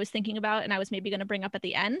something I was thinking about and I was maybe going to bring up at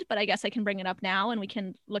the end, but I guess I can bring it up now and we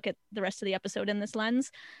can look at the rest of the episode in this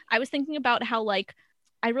lens. I was thinking about how like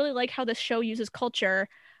I really like how this show uses culture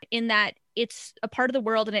in that it's a part of the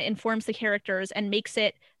world and it informs the characters and makes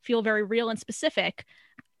it feel very real and specific,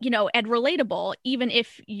 and relatable, even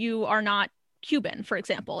if you are not Cuban, for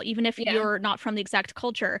example, even if you're not from the exact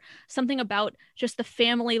culture. Something about just the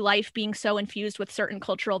family life being so infused with certain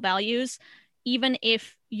cultural values, even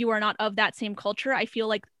if you are not of that same culture, I feel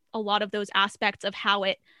like a lot of those aspects of how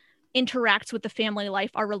it interacts with the family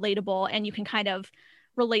life are relatable, and you can kind of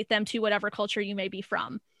relate them to whatever culture you may be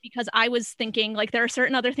from. Because I was thinking like there are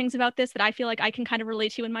certain other things about this that I feel like I can kind of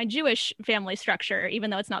relate to in my Jewish family structure, even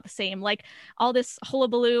though it's not the same. Like all this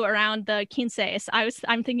hullabaloo around the quinceañeras.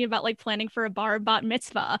 I'm thinking about like planning for a bar bat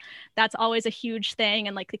mitzvah. That's always a huge thing,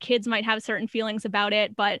 and like the kids might have certain feelings about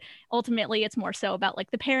it, but ultimately it's more so about like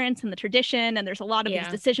the parents and the tradition, and there's a lot of these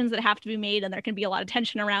decisions that have to be made, and there can be a lot of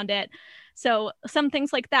tension around it. So some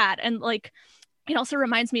things like that, and like it also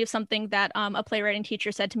reminds me of something that a playwriting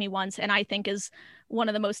teacher said to me once, and I think is one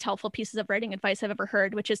of the most helpful pieces of writing advice I've ever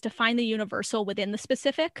heard, which is to find the universal within the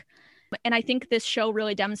specific. And I think this show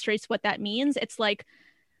really demonstrates what that means. It's like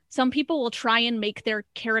some people will try and make their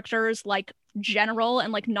characters like general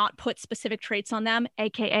and like not put specific traits on them,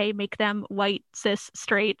 aka make them white, cis,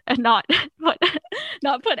 straight, and not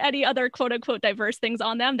not put any other quote unquote diverse things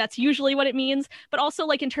on them. That's usually what it means. But also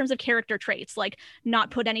like in terms of character traits, like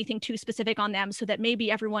not put anything too specific on them so that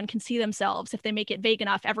maybe everyone can see themselves. If they make it vague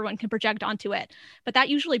enough, everyone can project onto it. But that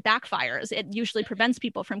usually backfires. It usually prevents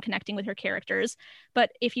people from connecting with your characters.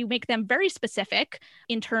 But if you make them very specific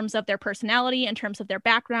in terms of their personality, in terms of their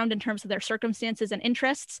background, in terms of their circumstances and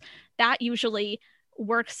interests, that usually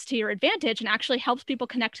works to your advantage and actually helps people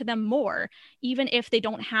connect to them more. Even if they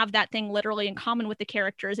don't have that thing literally in common with the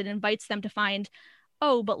characters, it invites them to find,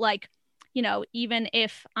 oh, but like, you know, even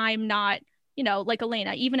if I'm not, you know, like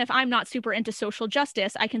Elena, even if I'm not super into social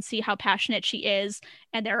justice, I can see how passionate she is.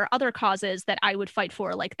 And there are other causes that I would fight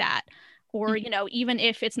for like that. Or, you know, even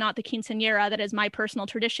if it's not the quinceañera that is my personal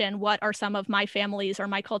tradition, what are some of my family's or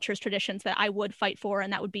my culture's traditions that I would fight for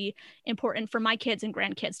and that would be important for my kids and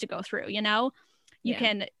grandkids to go through, you know? You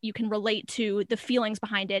can relate to the feelings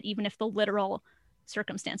behind it, even if the literal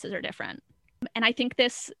circumstances are different. And I think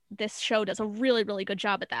this show does a really, really good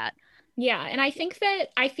job at that. Yeah, and I think that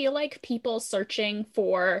I feel like people searching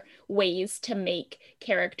for ways to make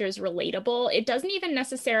characters relatable, it doesn't even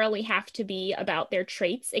necessarily have to be about their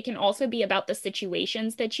traits. It can also be about the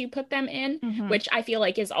situations that you put them in, which I feel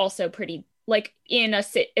like is also pretty like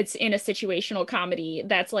it's in a situational comedy.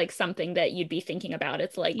 That's like something that you'd be thinking about.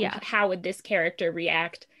 It's like, how would this character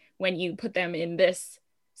react when you put them in this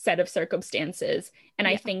set of circumstances? And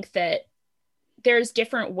I think that there's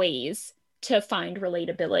different ways to find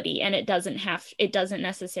relatability, and it doesn't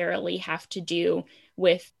necessarily have to do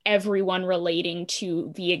with everyone relating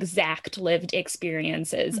to the exact lived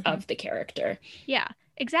experiences of the character. Yeah,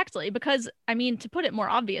 exactly. Because I mean, to put it more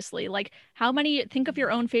obviously, like think of your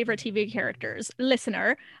own favorite TV characters.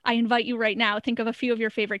 Listener, I invite you right now, think of a few of your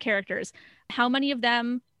favorite characters. How many of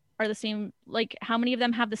them are the same, like how many of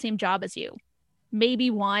them have the same job as you? Maybe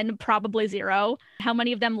one, probably zero. How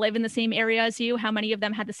many of them live in the same area as you? How many of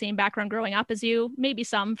them had the same background growing up as you? Maybe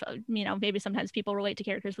some, you know, maybe sometimes people relate to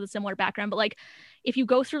characters with a similar background. But like, if you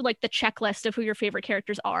go through like the checklist of who your favorite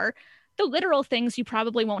characters are, the literal things, you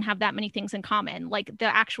probably won't have that many things in common, like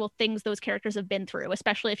the actual things those characters have been through,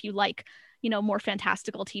 especially if you like, you know, more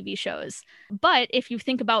fantastical TV shows. But if you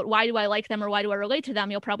think about why do I like them or why do I relate to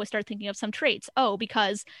them, you'll probably start thinking of some traits. Oh,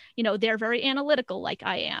 because, you know, they're very analytical like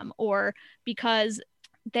I am, or because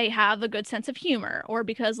they have a good sense of humor, or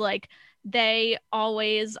because like they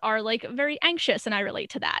always are like very anxious and I relate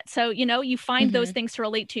to that. So, you know, you find those things to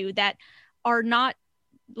relate to that are not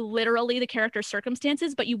literally the character's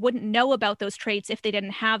circumstances, but you wouldn't know about those traits if they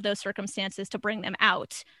didn't have those circumstances to bring them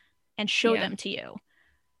out and show them to you.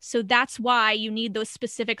 So that's why you need those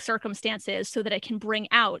specific circumstances so that it can bring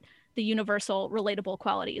out the universal relatable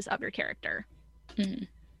qualities of your character.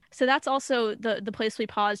 So that's also the place we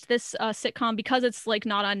paused. This sitcom, because it's like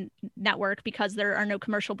not on network, because there are no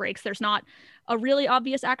commercial breaks, there's not a really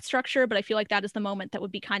obvious act structure, but I feel like that is the moment that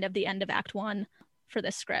would be kind of the end of Act 1 for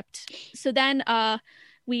this script. So then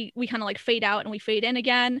we kind of like fade out and we fade in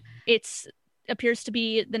again. It's appears to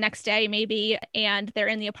be the next day maybe, and they're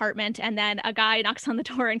in the apartment, and then a guy knocks on the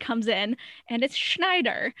door and comes in, and it's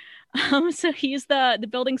Schneider. So he's the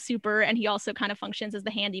building super, and he also kind of functions as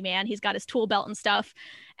the handyman. He's got his tool belt and stuff,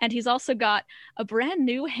 and he's also got a brand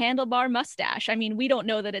new handlebar mustache. I mean, we don't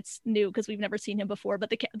know that it's new because we've never seen him before,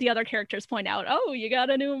 but the other characters point out, oh, you got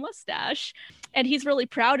a new mustache, and he's really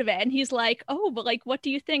proud of it. And he's like, oh, but like, what do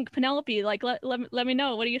you think, Penelope? Like, let me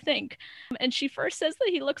know. What do you think? And she first says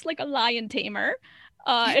that he looks like a lion tamer.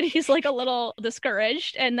 And he's like a little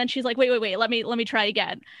discouraged, and then she's like, wait, let me try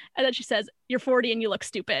again. And then she says, you're 40 and you look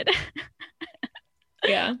stupid.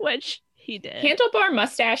 Yeah. Which he did. Handlebar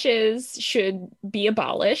mustaches should be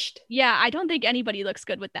abolished. Yeah, I don't think anybody looks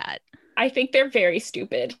good with that. I think they're very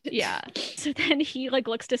stupid. Yeah. So then he like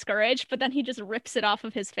looks discouraged, but then he just rips it off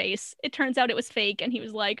of his face. It turns out it was fake, and he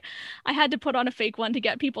was like, I had to put on a fake one to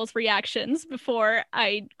get people's reactions before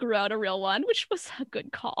I grew out a real one, which was a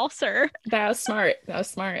good call, sir. That was smart.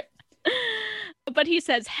 But he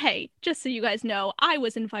says, hey, just so you guys know, I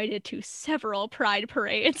was invited to several pride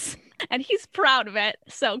parades, and he's proud of it.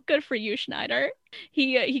 So good for you, Schneider.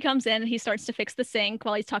 He comes in and he starts to fix the sink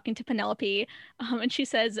while he's talking to Penelope. And she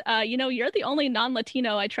says, you know, you're the only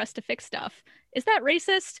non-Latino I trust to fix stuff. Is that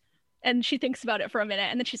racist? And she thinks about it for a minute,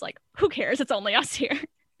 and then she's like, who cares? It's only us here.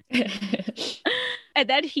 And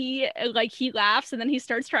then he laughs, and then he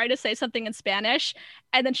starts trying to say something in Spanish,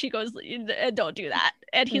 and then she goes, don't do that.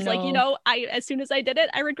 And he's like, you know, as soon as I did it,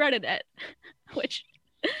 I regretted it. Which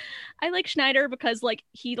I like Schneider because like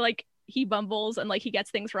he like he bumbles and like he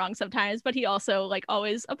gets things wrong sometimes, but he also like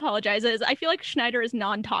always apologizes. I feel like Schneider is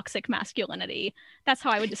non-toxic masculinity. That's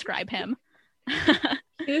how I would describe him.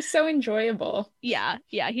 He was so enjoyable. Yeah,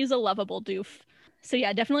 he's a lovable doof. So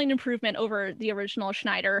yeah, definitely an improvement over the original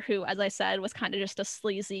Schneider, who, as I said, was kind of just a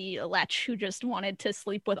sleazy lech who just wanted to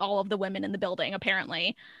sleep with all of the women in the building,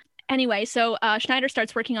 apparently. Anyway, so Schneider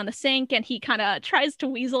starts working on the sink, and he kind of tries to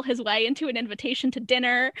weasel his way into an invitation to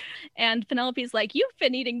dinner. And Penelope's like, "You've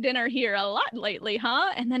been eating dinner here a lot lately,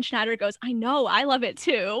 huh?" And then Schneider goes, "I know, I love it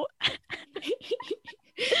too."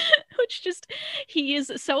 Which just, he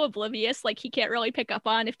is so oblivious, like he can't really pick up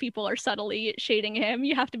on if people are subtly shading him.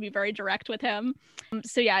 You have to be very direct with him.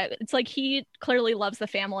 So yeah, it's like he clearly loves the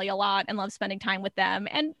family a lot and loves spending time with them.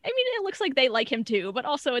 And I mean, it looks like they like him too, but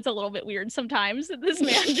also it's a little bit weird sometimes that this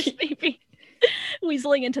man just maybe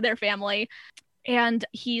weaseling into their family. And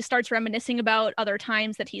he starts reminiscing about other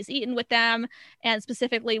times that he's eaten with them. And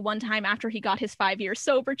specifically one time after he got his 5-year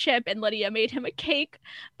sober chip and Lydia made him a cake,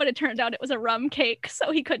 but it turned out it was a rum cake,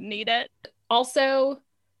 so he couldn't eat it. Also,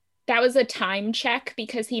 that was a time check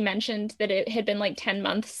because he mentioned that it had been like 10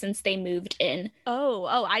 months since they moved in. Oh,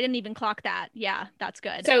 I didn't even clock that. Yeah, that's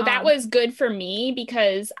good. So that was good for me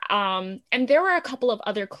because and there were a couple of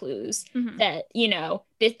other clues that, you know,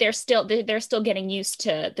 that they're still getting used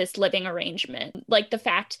to this living arrangement. Like the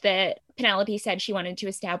fact that Penelope said she wanted to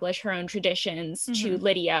establish her own traditions to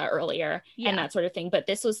Lydia earlier and that sort of thing. But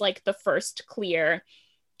this was like the first clear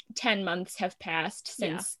 10 months have passed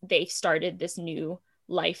since they started this new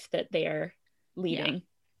life that they're leading.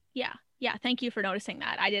 Yeah, thank you for noticing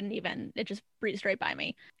that. I didn't even, it just breezed right by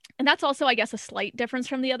me. And that's also, I guess, a slight difference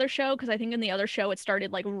from the other show, because I think in the other show it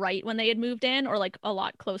started like right when they had moved in, or like a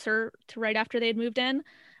lot closer to right after they had moved in.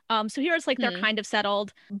 So here it's like they're kind of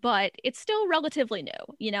settled, but it's still relatively new.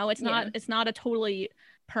 You know, it's not a totally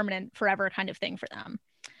permanent forever kind of thing for them.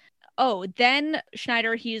 Oh, then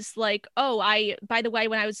Schneider, he's like, "Oh, by the way,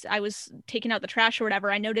 when I was taking out the trash or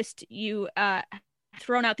whatever, I noticed you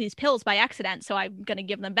thrown out these pills by accident, so I'm gonna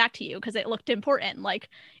give them back to you because it looked important, like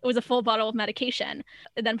it was a full bottle of medication."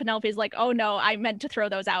 And then Penelope's like, "Oh no, I meant to throw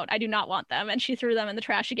those out, I do not want them," and she threw them in the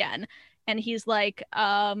trash again. And he's like,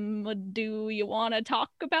 "Do you want to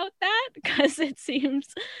talk about that, because it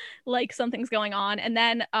seems like something's going on." And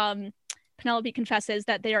then Penelope confesses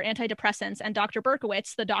that they are antidepressants, and Dr.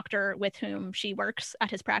 Berkowitz, the doctor with whom she works at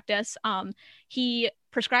his practice, he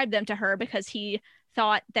prescribed them to her because he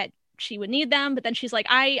thought that she would need them, but then she's like,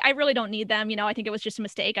 I really don't need them, you know, I think it was just a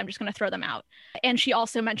mistake, I'm just going to throw them out. And she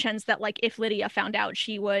also mentions that like if Lydia found out,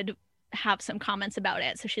 she would have some comments about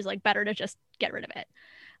it, so she's like, better to just get rid of it.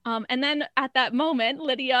 And then at that moment,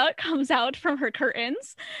 Lydia comes out from her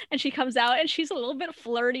curtains, and she comes out and she's a little bit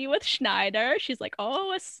flirty with Schneider. She's like,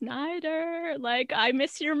 "Oh, a Schneider, like, I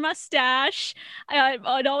miss your mustache.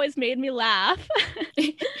 It always made me laugh."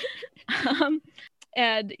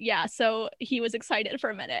 And yeah, so he was excited for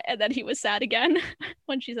a minute, and then he was sad again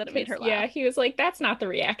when she said it made her laugh. Yeah, he was like, that's not the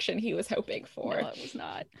reaction he was hoping for. No, it was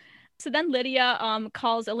not. So then Lydia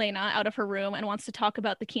calls Elena out of her room and wants to talk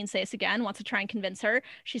about the quinces again, wants to try and convince her.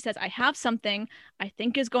 She says, "I have something I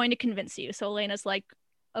think is going to convince you." So Elena's like,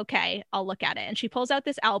 "Okay, I'll look at it." And she pulls out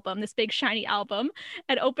this album, this big shiny album,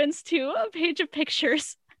 and opens to a page of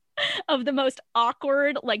pictures of the most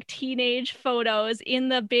awkward, like, teenage photos in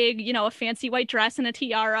the big, you know, a fancy white dress and a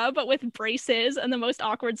tiara, but with braces and the most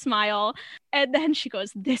awkward smile. And then she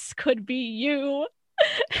goes, "This could be you."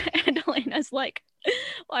 And Elena's like,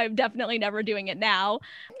 "Well, I'm definitely never doing it now."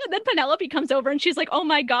 And then Penelope comes over and she's like, oh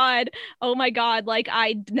my god, like,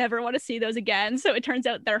 I never want to see those again. So it turns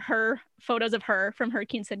out they're her photos of her from her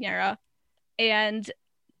quinceañera. And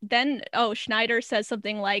then, Schneider says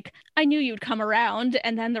something like, "I knew you'd come around."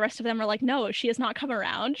 And then the rest of them are like, "No, she has not come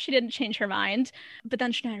around. She didn't change her mind." But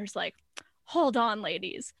then Schneider's like, "Hold on,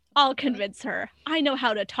 ladies. I'll convince her. I know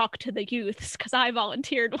how to talk to the youths because I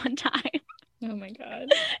volunteered one time." Oh my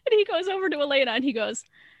god. And he goes over to Elena and he goes,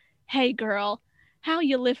 "Hey girl, how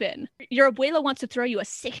you living? Your abuela wants to throw you a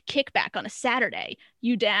sick kickback on a Saturday.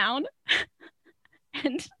 You down?"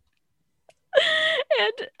 And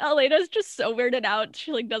Elena's just so weirded out.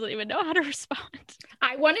 She like doesn't even know how to respond.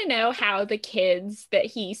 I want to know how the kids that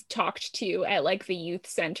he talked to at like the youth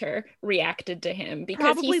center reacted to him, because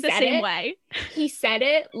probably the same way. He said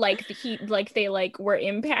it like they like were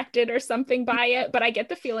impacted or something by it, but I get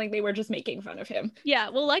the feeling they were just making fun of him. Yeah,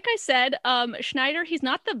 well, like I said, Schneider, he's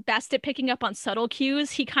not the best at picking up on subtle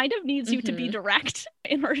cues. He kind of needs you to be direct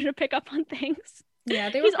in order to pick up on things.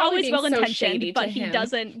 Yeah, he's always well-intentioned, but he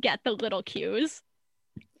doesn't get the little cues.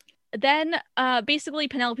 then basically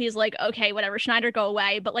Penelope is like, okay, whatever, Schneider, go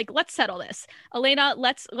away, but like, let's settle this. Elena,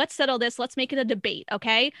 let's settle this. Let's make it a debate,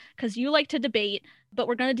 okay? Because you like to debate, but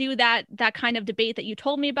we're gonna do that kind of debate that you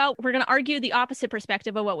told me about. We're gonna argue the opposite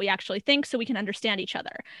perspective of what we actually think so we can understand each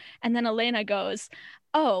other. And then Elena goes,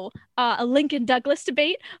 oh, a Lincoln Douglas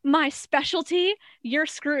debate, my specialty. You're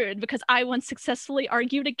screwed because I once successfully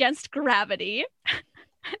argued against gravity.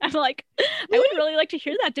 I'm like, I would really like to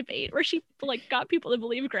hear that debate where she like got people to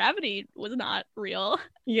believe gravity was not real.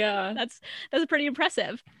 Yeah. That's pretty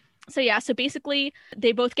impressive. So yeah, so basically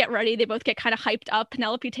they both get ready, they both get kind of hyped up.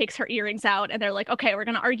 Penelope takes her earrings out and they're like, okay, we're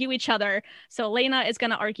gonna argue each other. So Elena is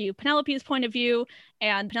gonna argue Penelope's point of view,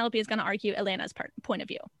 and Penelope is gonna argue Elena's point of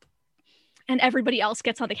view. And everybody else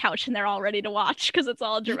gets on the couch and they're all ready to watch because it's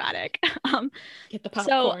all dramatic. Get the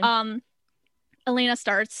popcorn. So Elena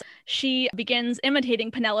starts. She begins imitating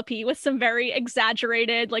Penelope with some very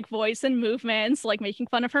exaggerated like voice and movements, like making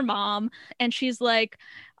fun of her mom. And she's like,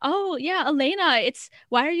 oh yeah, Elena,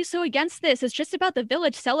 why are you so against this? It's just about the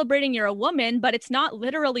village celebrating you're a woman, but it's not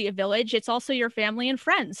literally a village. It's also your family and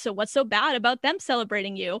friends. So what's so bad about them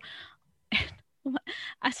celebrating you?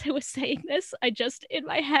 As I was saying this, I just in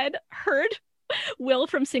my head heard Will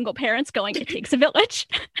from Single Parents going, it takes a village.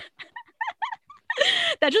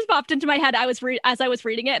 That just popped into my head as I was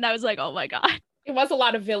reading it, and I was like, oh my God. It was a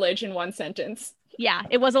lot of village in one sentence. Yeah,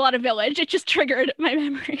 it was a lot of village. It just triggered my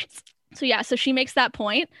memories. So yeah, so she makes that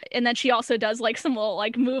point, and then she also does like some little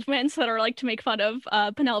like movements that are like to make fun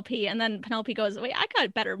of Penelope, and then Penelope goes, wait, I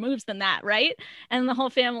got better moves than that, right? And the whole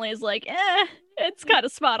family is like, it's kind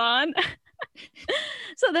of spot on.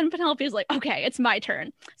 So then Penelope is like, okay, it's my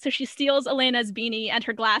turn. So she steals Elena's beanie and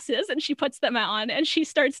her glasses and she puts them on and she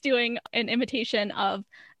starts doing an imitation of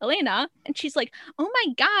Elena. And she's like, oh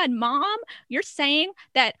my God, Mom, you're saying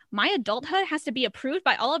that my adulthood has to be approved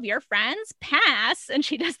by all of your friends? Pass. And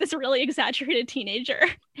she does this really exaggerated teenager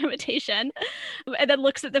imitation and then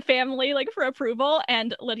looks at the family like for approval.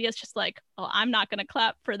 And Lydia's just like, oh, I'm not going to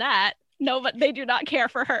clap for that. No, but they do not care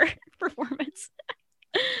for her performance.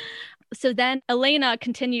 So then Elena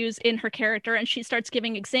continues in her character and she starts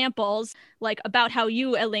giving examples like about how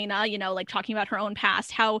you, Elena, you know, like talking about her own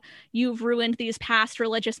past, how you've ruined these past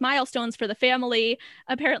religious milestones for the family.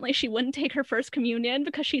 Apparently she wouldn't take her first communion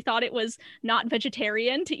because she thought it was not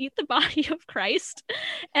vegetarian to eat the body of Christ.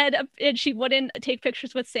 And she wouldn't take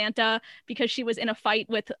pictures with Santa because she was in a fight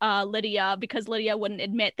with Lydia because Lydia wouldn't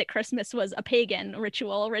admit that Christmas was a pagan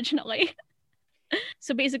ritual originally.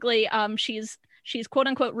 So basically, she's quote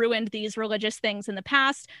unquote ruined these religious things in the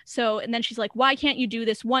past. So, and then she's like, why can't you do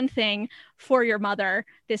this one thing for your mother,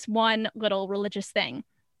 this one little religious thing?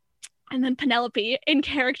 And then Penelope, in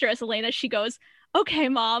character as Elena, she goes, okay,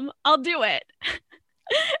 Mom, I'll do it.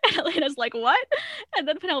 And Elena's like, what? And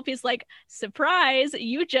then Penelope's like, surprise,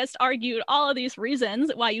 you just argued all of these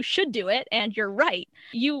reasons why you should do it, and you're right.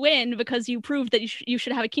 You win because you proved that you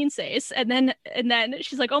should have a quinces. And then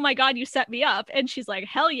she's like, oh my God, you set me up. And she's like,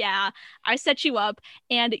 hell yeah, I set you up,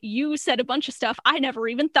 and you said a bunch of stuff I never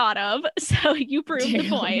even thought of, so you proved the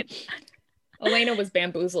point. Elena was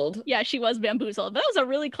bamboozled. Yeah, she was bamboozled. That was a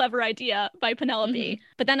really clever idea by Penelope. Mm-hmm.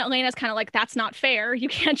 But then Elena's kind of like, that's not fair. You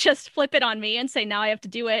can't just flip it on me and say, now I have to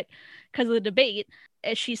do it because of the debate.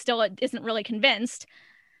 She still isn't really convinced.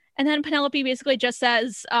 And then Penelope basically just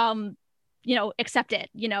says, accept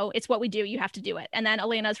it. It's what we do. You have to do it. And then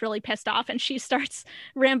Elena's really pissed off and she starts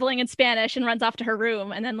rambling in Spanish and runs off to her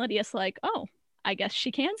room. And then Lydia's like, oh, I guess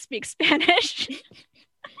she can speak Spanish.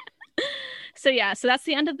 So that's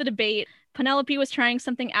the end of the debate. Penelope was trying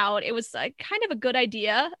something out. It was kind of a good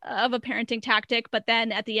idea of a parenting tactic, but then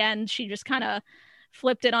at the end, she just kind of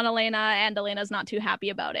flipped it on Elena, and Elena's not too happy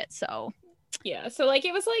about it. So yeah, so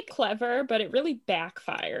it was clever, but it really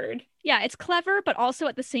backfired. Yeah, it's clever, but also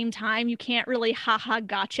at the same time, you can't really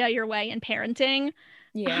gotcha your way in parenting.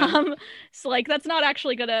 Yeah. So that's not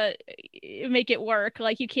actually gonna make it work.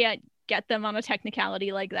 You can't get them on a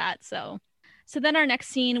technicality like that. So then our next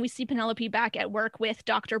scene, we see Penelope back at work with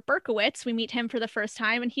Dr. Berkowitz. We meet him for the first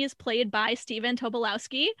time, and he is played by Stephen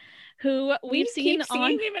Tobolowsky, who we've seen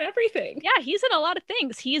on him in everything. Yeah, he's in a lot of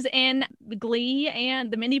things. He's in Glee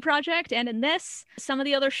and The Mindy Project, and in this, some of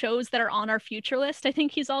the other shows that are on our future list, I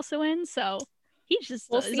think he's also in. So he just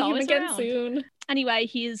we'll is see always him again around. Soon. Anyway,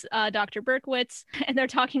 he's Dr. Berkowitz, and they're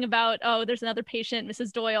talking about, there's another patient,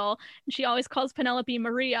 Mrs. Doyle, and she always calls Penelope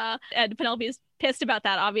Maria, and Penelope is pissed about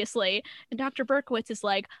that, obviously. And Dr. Berkowitz is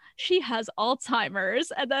like, she has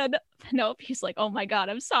Alzheimer's. And then Penelope's like, oh my God,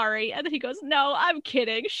 I'm sorry. And then he goes, no, I'm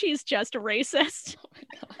kidding. She's just racist. Oh my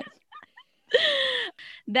God.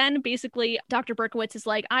 Then basically Dr. Berkowitz is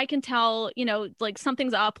like, I can tell, like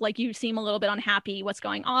something's up, like you seem a little bit unhappy, what's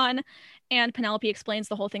going on? And Penelope explains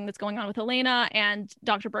the whole thing that's going on with Elena, and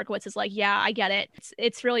Dr. Berkowitz is like, yeah, I get it.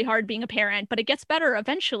 It's really hard being a parent, but it gets better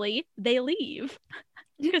eventually. They leave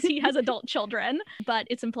because he has adult children, but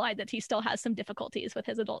it's implied that he still has some difficulties with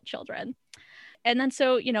his adult children. And then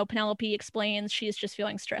so, Penelope explains she's just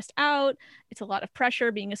feeling stressed out. It's a lot of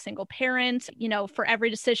pressure being a single parent. For every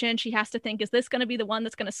decision, she has to think, is this going to be the one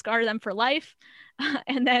that's going to scar them for life?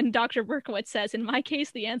 And then Dr. Berkowitz says, in my case,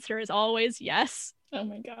 the answer is always yes. Oh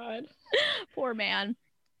my God. Poor man.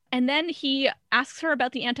 And then he asks her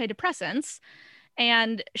about the antidepressants.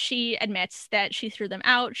 And she admits that she threw them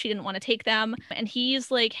out. She didn't want to take them. And he's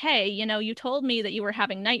like, hey, you told me that you were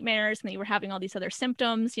having nightmares and that you were having all these other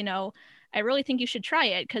symptoms. I really think you should try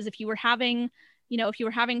it, because if you were having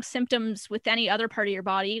symptoms with any other part of your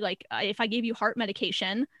body, like if I gave you heart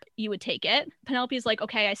medication, you would take it. Penelope's like,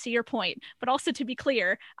 okay, I see your point. But also, to be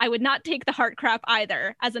clear, I would not take the heart crap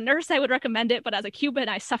either. As a nurse, I would recommend it, but as a Cuban,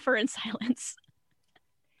 I suffer in silence.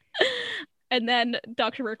 And then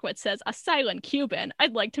Dr. Berkowitz says, a silent Cuban.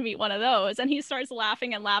 I'd like to meet one of those. And he starts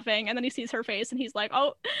laughing and laughing. And then he sees her face and he's like,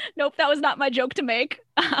 oh, nope, that was not my joke to make.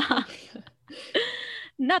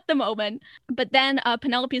 Not the moment. But then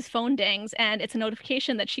Penelope's phone dings and it's a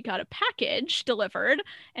notification that she got a package delivered.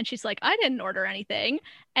 And she's like, I didn't order anything.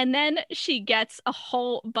 And then she gets a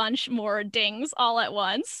whole bunch more dings all at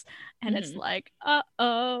once. And it's like,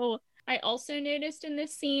 uh-oh. I also noticed in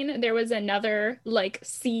this scene, there was another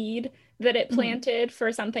seed that it planted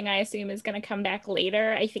for something I assume is going to come back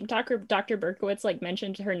later. I think Dr. Berkowitz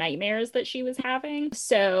mentioned her nightmares that she was having.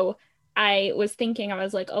 So I was thinking, I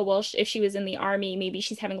was like, oh, well, if she was in the army, maybe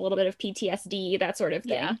she's having a little bit of PTSD, that sort of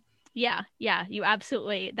thing. Yeah, you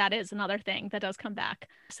absolutely, that is another thing that does come back.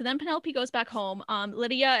 So then Penelope goes back home.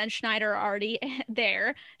 Lydia and Schneider are already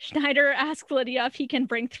there. Schneider asks Lydia if he can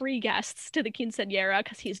bring 3 guests to the quinceañera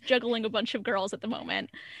because he's juggling a bunch of girls at the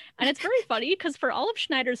moment. And it's very funny because for all of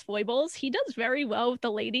Schneider's foibles, he does very well with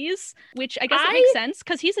the ladies, which I guess it makes sense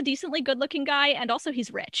because he's a decently good-looking guy and also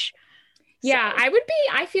he's rich. Yeah, so,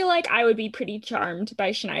 I feel like I would be pretty charmed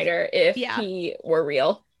by Schneider if he were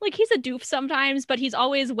real. He's a doof sometimes, but he's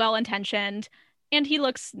always well-intentioned and he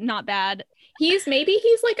looks not bad.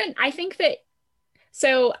 I think that,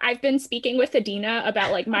 so I've been speaking with Adina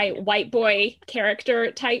about my white boy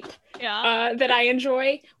character type that I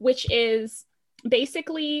enjoy, which is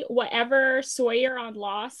basically whatever Sawyer on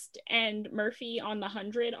Lost and Murphy on The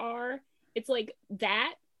 100 are. It's like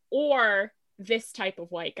that or this type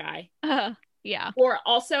of white guy. Yeah. Or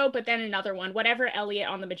also, but then another one, whatever Elliot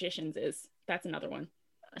on The Magicians is. That's another one.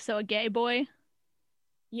 So a gay boy?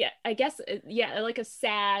 Yeah, I guess, like a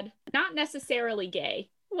sad, not necessarily gay.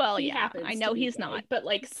 Well, I know he's gay, not. But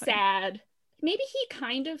sad. Maybe he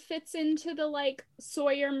kind of fits into the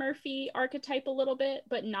Sawyer Murphy archetype a little bit,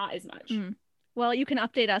 but not as much. Well, you can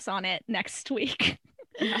update us on it next week.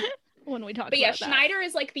 When we talk about that. Schneider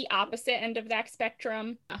is the opposite end of that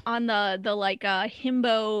spectrum. On the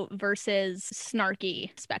himbo versus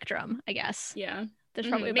snarky spectrum, I guess. Yeah. There's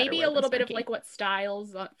probably maybe a little bit of what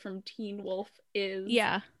Styles from Teen Wolf is.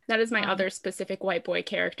 Yeah. That is my other specific white boy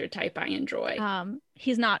character type I enjoy.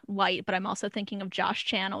 He's not white, but I'm also thinking of Josh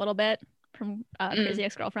Chan a little bit from Crazy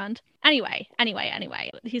Ex-Girlfriend. Anyway,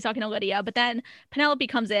 he's talking to Lydia, but then Penelope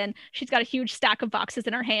comes in. She's got a huge stack of boxes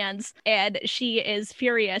in her hands, and she is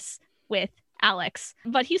furious with Alex,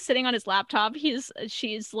 but he's sitting on his laptop. She's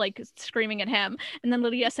screaming at him, and then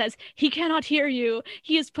Lydia says, he cannot hear you,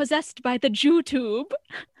 he is possessed by the Jew tube.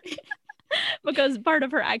 Because part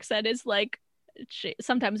of her accent is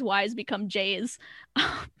sometimes Y's become J's,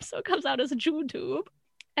 so it comes out as a Jew tube.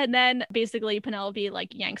 And then basically Penelope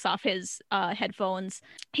yanks off his headphones.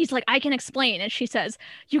 He's like, I can explain. And she says,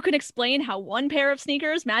 you can explain how 1 pair of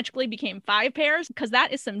sneakers magically became 5 pairs? Because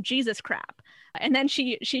that is some Jesus crap. And then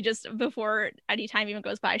she just, before any time even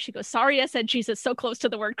goes by, she goes, sorry I said Jesus so close to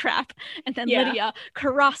the word crap. And then Lydia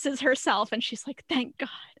carosses herself and she's like, thank God.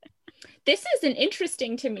 This isn't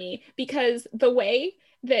interesting to me because the way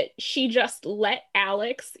that she just let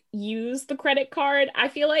Alex use the credit card, I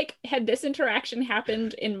feel like had this interaction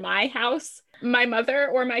happened in my house, my mother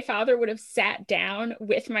or my father would have sat down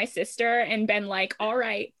with my sister and been like, all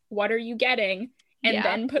right, what are you getting? And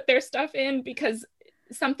then put their stuff in, because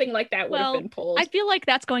something like that would have been pulled. I feel like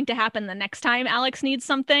that's going to happen the next time Alex needs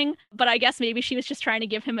something, but I guess maybe she was just trying to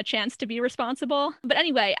give him a chance to be responsible. But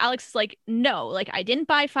anyway, Alex is like, no, like I didn't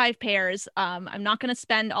buy 5 pairs. I'm not going to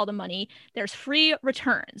spend all the money. There's free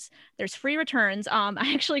returns.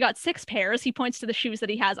 I actually got 6 pairs. He points to the shoes that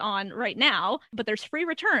he has on right now, but there's free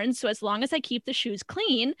returns. So as long as I keep the shoes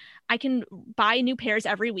clean, I can buy new pairs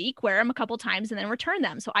every week, wear them a couple times, and then return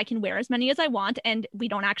them. So I can wear as many as I want, and we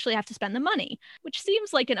don't actually have to spend the money, which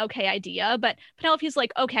seems like an okay idea. But Penelope's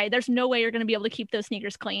like, okay, there's no way you're going to be able to keep those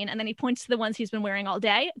sneakers clean. And then he points to the ones he's been wearing all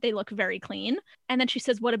day. They look very clean. And then she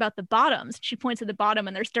says, what about the bottoms? She points at the bottom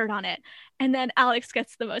and there's dirt on it. And then Alex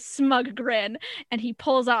gets the most smug grin and he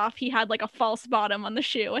pulls off. He had like a false bottom on the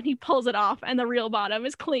shoe and he pulls it off and the real bottom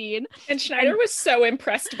is clean. And Schneider was so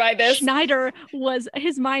impressed by this.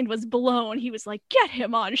 His mind was blown. He was like, get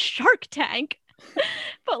him on Shark Tank.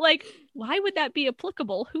 But like, why would that be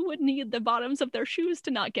applicable? Who would need the bottoms of their shoes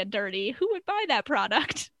to not get dirty? Who would buy that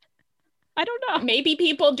product? I don't know. Maybe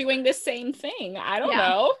people doing the same thing. I don't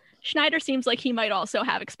know. Schneider seems like he might also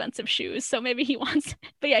have expensive shoes, so maybe he wants.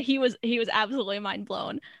 But yeah, he was absolutely mind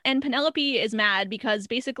blown. And Penelope is mad because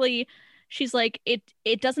basically she's like,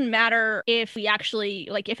 it doesn't matter if we actually,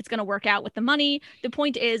 like, if it's going to work out with the money. The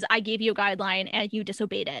point is I gave you a guideline and you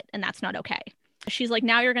disobeyed it, and that's not okay. She's like,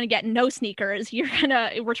 now you're going to get no sneakers. You're going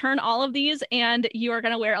to return all of these and you are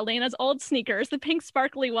going to wear Elena's old sneakers, the pink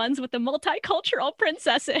sparkly ones with the multicultural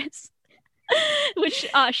princesses, which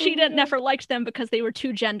she never liked them because they were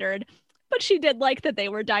too gendered. But she did like that they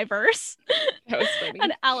were diverse. That was funny.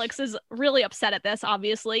 And Alex is really upset at this,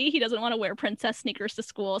 obviously. He doesn't want to wear princess sneakers to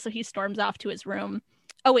school, so he storms off to his room.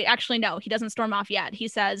 Oh, wait, actually, no, he doesn't storm off yet.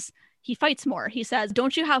 He fights more. He says,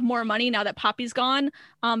 don't you have more money now that Poppy's gone?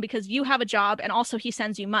 Because you have a job and also he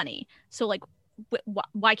sends you money. So like,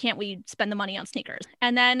 why can't we spend the money on sneakers?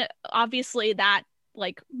 And then obviously that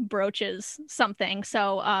like broaches something.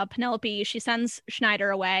 So Penelope, she sends Schneider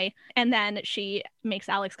away and then she makes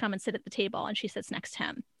Alex come and sit at the table and she sits next to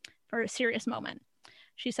him for a serious moment.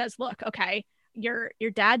 She says, look, okay, your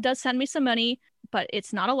dad does send me some money, but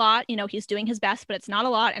it's not a lot. You know, he's doing his best, but it's not a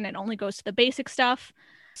lot. And it only goes to the basic stuff.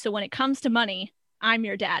 So when it comes to money, I'm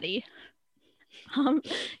your daddy.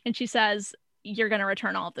 And she says, you're going to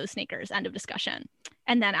return all of those sneakers. End of discussion.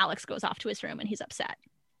 And then Alex goes off to his room and he's upset.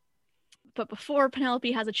 But before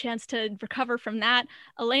Penelope has a chance to recover from that,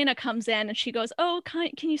 Elena comes in and she goes, oh,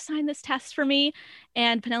 can you sign this test for me?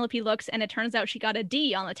 And Penelope looks and it turns out she got a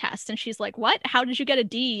D on the test. And she's like, what? How did you get a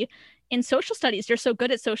D in social studies? You're so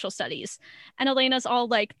good at social studies. And Elena's all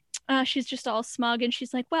like, she's just all smug. And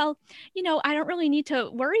she's like, well, you know, I don't really need to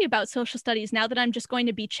worry about social studies now that I'm just going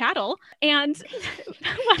to be chattel. And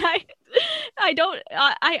when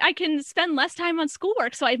I can spend less time on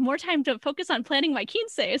schoolwork, so I have more time to focus on planning my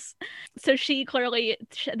quinces. So she clearly,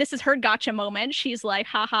 this is her gotcha moment. She's like,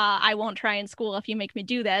 haha, I won't try in school if you make me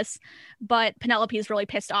do this. But Penelope is really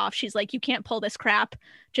pissed off. She's like, you can't pull this crap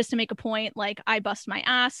just to make a point. Like, I bust my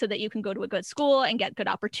ass so that you can go to a good school and get good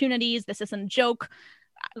opportunities. This isn't a joke.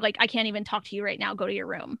 Like, I can't even talk to you right now. Go to your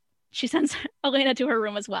room. She sends Elena to her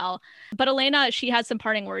room as well. But Elena, she has some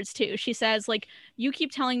parting words too. She says, like, you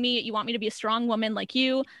keep telling me you want me to be a strong woman like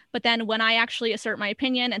you, but then when I actually assert my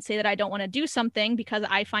opinion and say that I don't want to do something because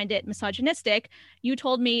I find it misogynistic, you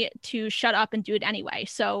told me to shut up and do it anyway.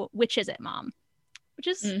 So which is it, Mom? Which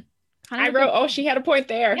is kind of she had a point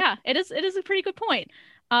there. Yeah, it is a pretty good point.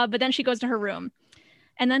 But then she goes to her room.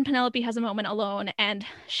 And then Penelope has a moment alone and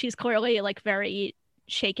she's clearly like very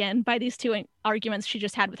shaken by these two arguments she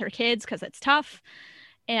just had with her kids because it's tough,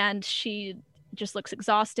 and she just looks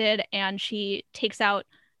exhausted and she takes out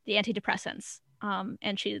the antidepressants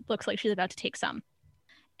and she looks like she's about to take some.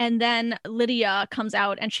 And then Lydia comes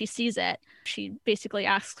out and she sees it. She basically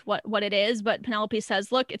asks what it is, but Penelope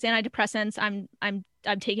says, look, it's antidepressants. I'm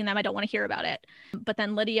taking them. I don't want to hear about it. But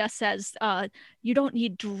then Lydia says, you don't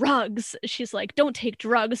need drugs. She's like, don't take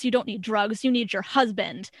drugs. You don't need drugs. You need your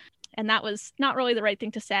husband. And that was not really the right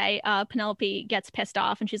thing to say. Penelope gets pissed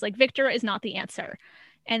off and she's like, Victor is not the answer.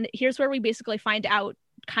 And here's where we basically find out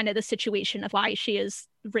kind of the situation of why she is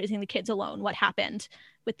raising the kids alone, what happened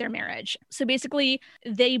with their marriage. So basically,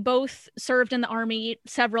 they both served in the army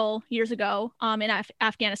several years ago in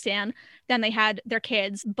Afghanistan. Then they had their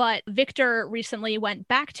kids. But Victor recently went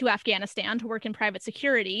back to Afghanistan to work in private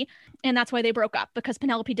security. And that's why they broke up, because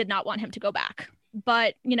Penelope did not want him to go back.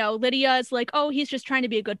 But, you know, Lydia is like, oh, he's just trying to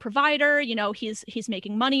be a good provider. You know, he's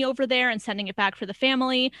making money over there and sending it back for the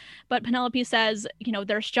family. But Penelope says, you know,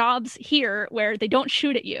 there's jobs here where they don't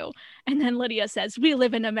shoot at you. And then Lydia says, we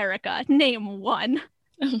live in America. Name one.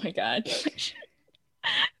 Oh, my God.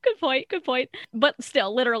 Good point. Good point. But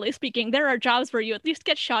still, literally speaking, there are jobs where you at least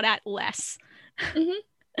get shot at less. Mhm.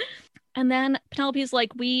 And then Penelope's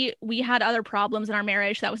like, we had other problems in our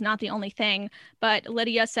marriage. That was not the only thing. But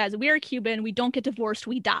Lydia says, we are Cuban. We don't get divorced.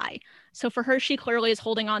 We die. So for her, she clearly is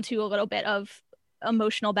holding on to a little bit of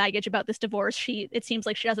emotional baggage about this divorce. It seems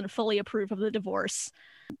like she doesn't fully approve of the divorce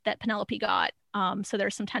that Penelope got. So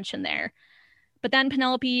there's some tension there. But then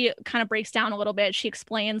Penelope kind of breaks down a little bit. She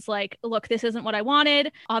explains, like, look, this isn't what I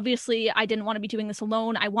wanted. Obviously, I didn't want to be doing this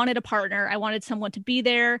alone. I wanted a partner. I wanted someone to be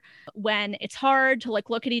there when it's hard, to like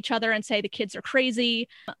look at each other and say the kids are crazy.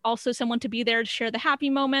 Also, someone to be there to share the happy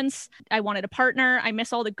moments. I wanted a partner. I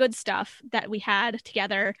miss all the good stuff that we had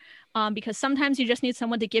together, because sometimes you just need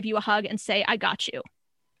someone to give you a hug and say, I got you.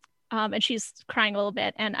 And she's crying a little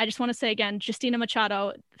bit. And I just want to say again, Justina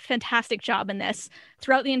Machado, fantastic job in this.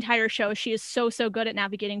 Throughout the entire show, she is so, so good at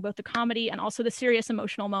navigating both the comedy and also the serious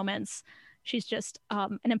emotional moments. She's just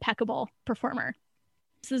an impeccable performer.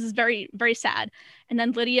 So this is very, very sad. And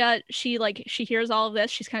then Lydia, she hears all of this.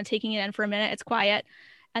 She's kind of taking it in for a minute. It's quiet.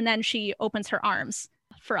 And then she opens her arms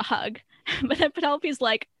for a hug. But then Penelope's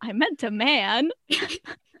like, I meant a man.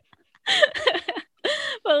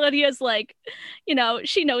 But Lydia's like,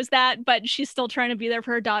 she knows that, but she's still trying to be there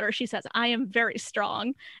for her daughter. She says, I am very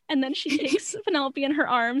strong. And then she takes Penelope in her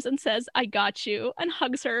arms and says, I got you, and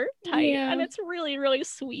hugs her tight. Yeah. And it's really, really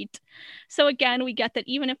sweet. So again, we get that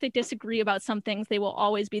even if they disagree about some things, they will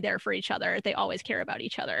always be there for each other. They always care about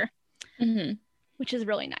each other, which is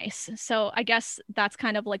really nice. So I guess that's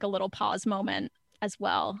kind of like a little pause moment as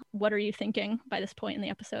well. What are you thinking by this point in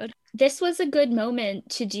the episode? This was a good moment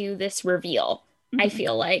to do this reveal. I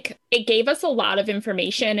feel like it gave us a lot of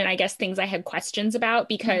information, and I guess things I had questions about,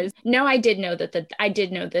 because I did know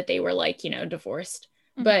that they were like, divorced.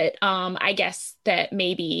 But I guess that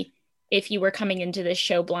maybe if you were coming into this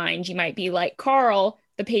show blind, you might be like Carl,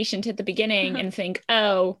 the patient at the beginning, and think,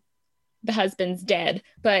 oh, the husband's dead.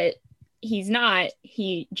 But he's not.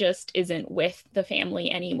 He just isn't with the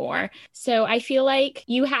family anymore. So I feel like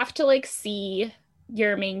you have to like see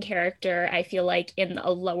your main character, I feel like, in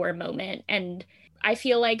a lower moment. And I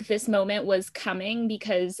feel like this moment was coming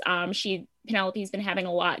because Penelope's been having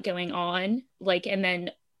a lot going on, like, and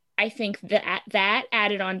then I think that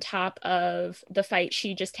added on top of the fight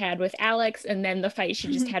she just had with Alex, and then the fight she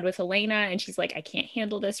just had with Elena, and she's like, I can't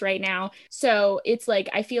handle this right now. So it's like,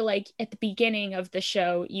 I feel like at the beginning of the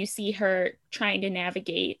show, you see her trying to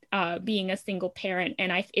navigate being a single parent,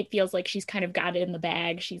 and it feels like she's kind of got it in the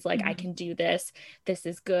bag. She's like, I can do this. This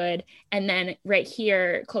is good. And then right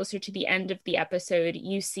here, closer to the end of the episode,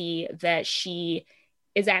 you see that she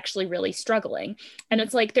is actually really struggling. And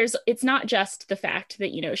it's like, it's not just the fact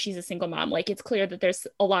that, she's a single mom. Like, it's clear that there's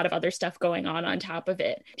a lot of other stuff going on top of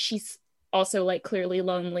it. She's also like clearly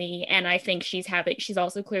lonely. And I think she's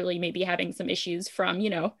also clearly maybe having some issues from,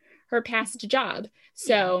 her past job.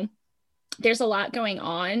 So there's a lot going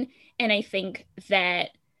on. And I think that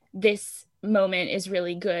this moment is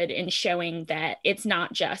really good in showing that it's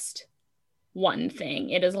not just one thing.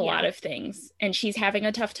 It is a lot of things. And she's having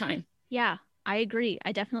a tough time. Yeah. I agree.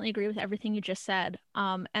 I definitely agree with everything you just said.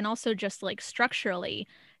 And also just like structurally,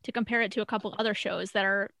 to compare it to a couple other shows that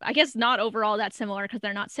are, I guess, not overall that similar because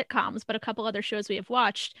they're not sitcoms, but a couple other shows we have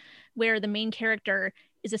watched where the main character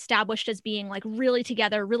is established as being like really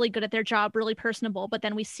together, really good at their job, really personable, but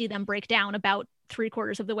then we see them break down about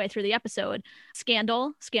 3/4 of the way through the episode.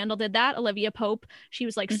 Scandal did that. Olivia Pope, she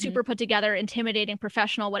was like super put together, intimidating,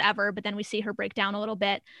 professional, whatever, but then we see her break down a little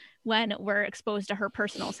bit when we're exposed to her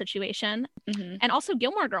personal situation. And also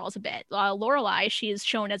Gilmore Girls a bit. Lorelai, she's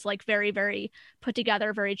shown as like very, very put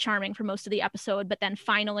together, very charming for most of the episode, but then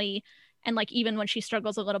finally, and like even when she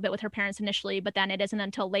struggles a little bit with her parents initially, but then it isn't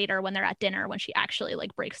until later when they're at dinner when she actually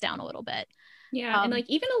like breaks down a little bit. Yeah, and like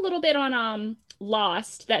even a little bit on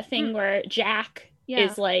Lost, that thing where Jack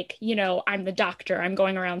is like, I'm the doctor, I'm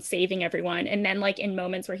going around saving everyone, and then like in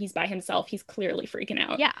moments where he's by himself, he's clearly freaking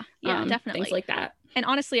out. Yeah, definitely. Things like that. And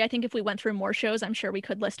honestly, I think if we went through more shows, I'm sure we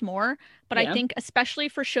could list more. But I think especially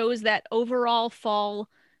for shows that overall fall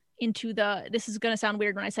into this is going to sound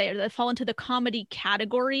weird when I say it, that fall into the comedy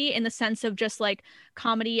category in the sense of just like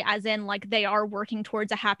comedy as in like they are working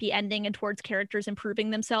towards a happy ending and towards characters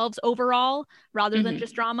improving themselves overall rather than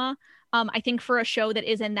just drama. I think for a show that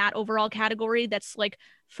is in that overall category that's like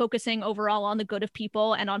focusing overall on the good of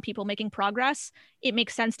people and on people making progress, it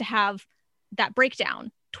makes sense to have that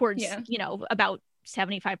breakdown towards, about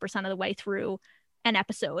 75% of the way through an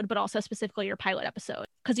episode, but also specifically your pilot episode,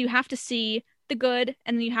 because you have to see the good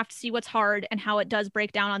and then you have to see what's hard and how it does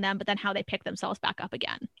break down on them, but then how they pick themselves back up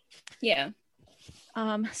again. Yeah.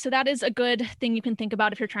 So that is a good thing you can think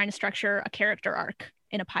about if you're trying to structure a character arc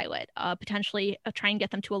in a pilot. Potentially try and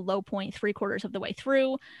get them to a low point 3/4 of the way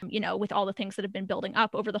through, with all the things that have been building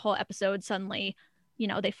up over the whole episode. Suddenly,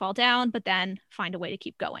 they fall down, but then find a way to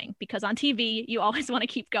keep going, because on TV, you always want to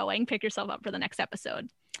keep going, pick yourself up for the next episode.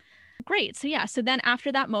 Great. So yeah, so then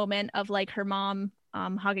after that moment of like her mom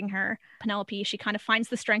hugging her, Penelope, she kind of finds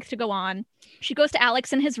the strength to go on. She goes to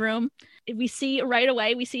Alex in his room. We see right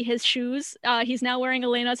away, we see his shoes. He's now wearing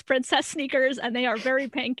Elena's princess sneakers, and they are very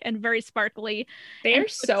pink and very sparkly. They're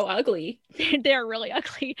so ugly. They're really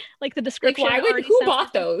ugly. Like the description. Like, who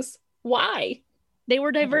bought those? Why? They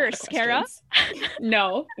were diverse, Kara.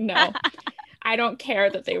 No. I don't care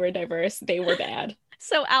that they were diverse. They were bad.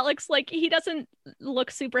 So Alex, like, he doesn't look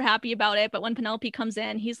super happy about it, but when Penelope comes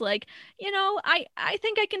in, he's like, I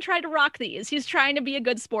think I can try to rock these. He's trying to be a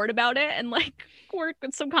good sport about it and like work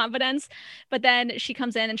with some confidence. But then she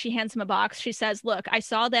comes in and she hands him a box. She says, look, I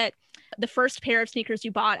saw that the first pair of sneakers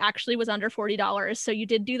you bought actually was under $40. So you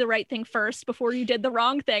did do the right thing first before you did the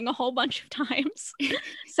wrong thing a whole bunch of times.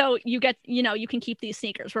 So you get, you can keep these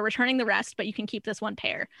sneakers. We're returning the rest, but you can keep this one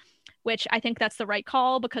pair. Which I think that's the right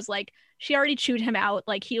call, because like she already chewed him out.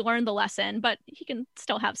 Like, he learned the lesson, but he can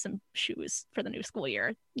still have some shoes for the new school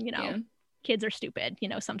year. Kids are stupid.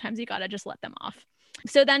 Sometimes you got to just let them off.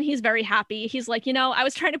 So then he's very happy. He's like, I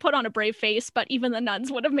was trying to put on a brave face, but even the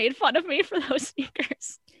nuns would have made fun of me for those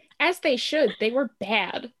sneakers. As they should. They were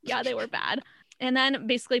bad. Yeah, they were bad. And then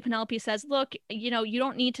basically Penelope says, look, you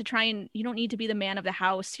don't need to be the man of the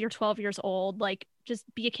house. You're 12 years old. Like, just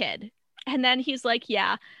be a kid. And then he's like,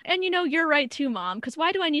 yeah. And, you're right too, Mom, because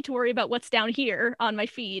why do I need to worry about what's down here on my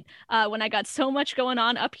feet when I got so much going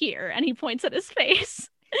on up here? And he points at his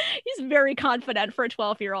face. He's very confident for a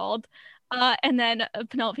 12-year-old. And then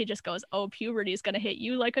Penelope just goes, oh, puberty's going to hit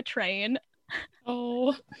you like a train.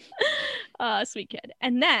 Oh, sweet kid.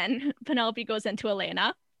 And then Penelope goes into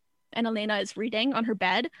Elena. And Elena is reading on her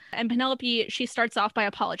bed. And Penelope, she starts off by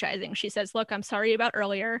apologizing. She says, look, I'm sorry about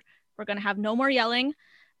earlier. We're going to have no more yelling.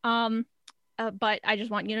 But I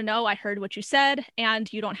just want you to know I heard what you said,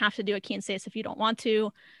 and you don't have to do a quinces if you don't want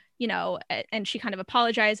to, and she kind of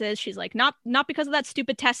apologizes. She's like, not because of that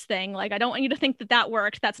stupid test thing. Like, I don't want you to think that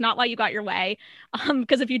worked. That's not why you got your way.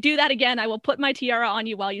 Because if you do that again, I will put my tiara on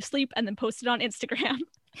you while you sleep and then post it on Instagram.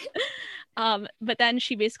 But then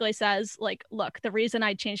she basically says, like, look, the reason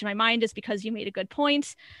I changed my mind is because you made a good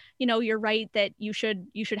point. You're right that you should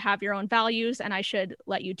have your own values, and I should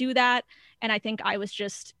let you do that. And I think I was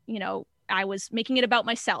just, I was making it about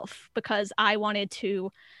myself because I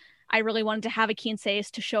really wanted to have a quinces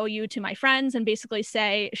to show you to my friends and basically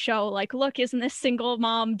show like, look, isn't this single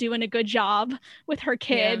mom doing a good job with her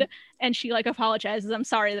kid? Yeah. And she like apologizes. I'm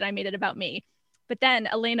sorry that I made it about me. But then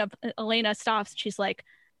Elena stops. She's like,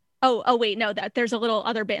 Oh, wait, no, that there's a little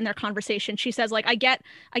other bit in their conversation. She says, like, I get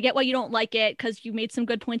why you don't like it because you made some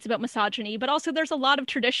good points about misogyny, but also there's a lot of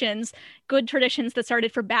good traditions that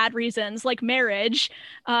started for bad reasons, like marriage,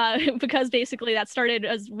 because basically that started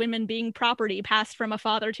as women being property passed from a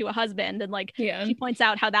father to a husband. And like, She points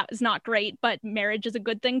out how that is not great, but marriage is a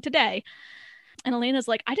good thing today. And Elena's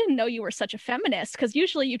like, I didn't know you were such a feminist because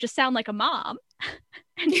usually you just sound like a mom.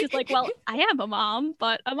 And she's like, well, I am a mom,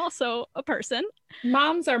 but I'm also a person.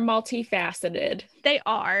 Moms are multifaceted. They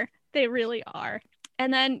are. They really are.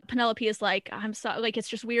 And then Penelope is like, I'm sorry, like, it's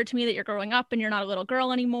just weird to me that you're growing up and you're not a little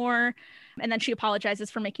girl anymore. And then she apologizes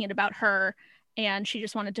for making it about her. And she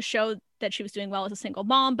just wanted to show that she was doing well as a single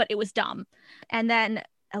mom, but it was dumb. And then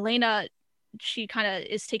Elena, she kind of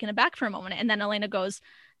is taken aback for a moment. And then Elena goes,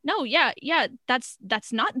 no, yeah, that's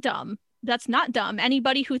not dumb. That's not dumb.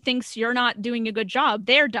 Anybody who thinks you're not doing a good job,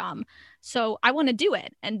 they're dumb. So I want to do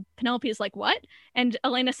it. And Penelope is like, what? And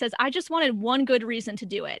Elena says, I just wanted one good reason to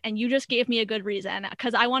do it. And you just gave me a good reason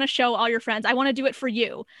because I want to show all your friends. I want to do it for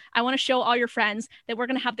you. I want to show all your friends that we're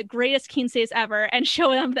going to have the greatest quinces ever and show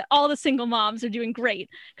them that all the single moms are doing great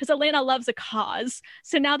because Elena loves a cause.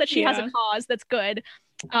 So now that she has a cause that's good,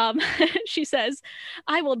 she says,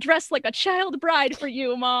 I will dress like a child bride for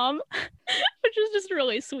you, Mom, which is just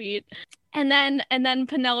really sweet. And then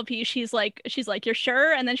Penelope, she's like, you're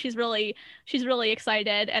sure? And then she's really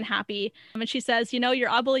excited and happy. And she says, your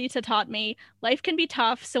abuelita taught me life can be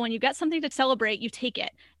tough. So when you get something to celebrate, you take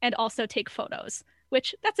it and also take photos,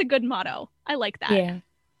 which that's a good motto. I like that. Yeah.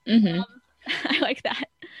 Mm-hmm. I like that.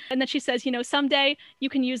 And then she says, someday you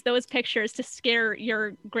can use those pictures to scare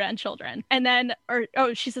your grandchildren. And then,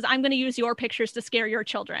 she says, I'm going to use your pictures to scare your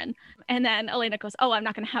children. And then Elena goes, oh, I'm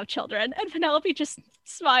not going to have children. And Penelope just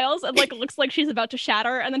smiles and like looks like she's about to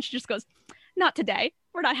shatter. And then she just goes, not today.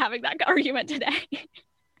 We're not having that argument today.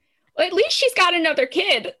 Well, at least she's got another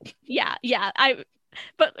kid. Yeah.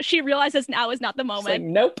 But she realizes now is not the She's like, moment.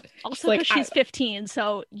 nope. Also, She's because like, she's 15,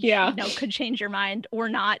 so yeah, could change your mind or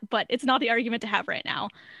not, but it's not the argument to have right now.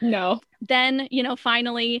 no. Then,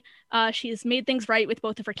 finally, she's made things right with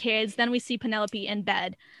both of her kids. Then we see Penelope in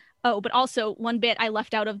bed. Oh, but also one bit I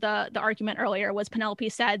left out of the argument earlier was Penelope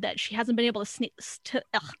said that she hasn't been able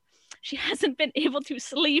she hasn't been able to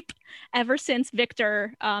sleep ever since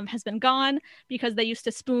Victor has been gone, because they used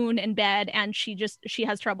to spoon in bed, and she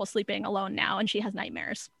has trouble sleeping alone now, and she has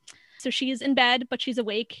nightmares. So she's in bed, but she's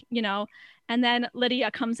awake, And then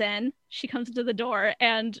Lydia comes in. She comes into the door,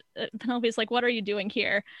 and Penelope's like, "What are you doing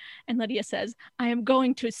here?" And Lydia says, "I am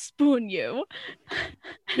going to spoon you."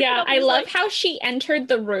 Yeah, I Penelope's love like, how she entered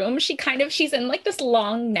the room. She's in like this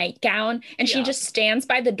long nightgown and she yeah. just stands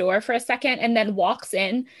by the door for a second and then walks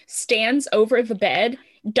in, stands over the bed,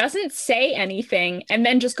 doesn't say anything, and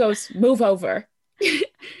then just goes, move over.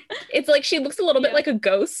 It's like she looks a little bit Yeah. like a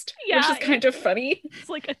ghost, which Yeah, is kind of funny. it's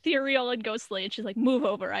like ethereal and ghostly. And she's like, "Move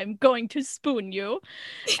over. I'm going to spoon you."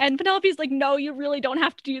 And Penelope's like, "No, you really don't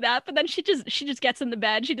have to do that." But then she just gets in the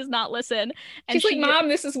bed. She does not listen. And She's like, Mom,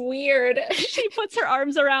 this is weird. she puts her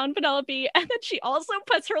arms around Penelope, and then she also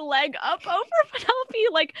puts her leg up over Penelope,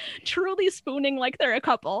 like truly spooning like they're a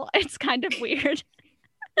couple. It's kind of weird,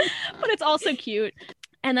 but it's also cute.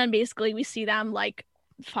 And then basically we see them like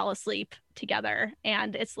fall asleep together,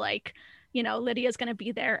 and it's like, Lydia's going to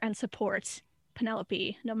be there and support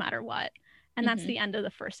Penelope no matter what. And that's the end of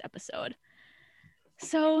the first episode.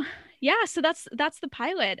 So yeah, so that's the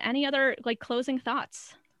pilot. Any other like closing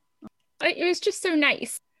thoughts? It was just so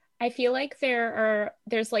nice. I feel like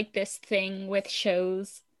there's like this thing with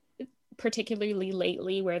shows, particularly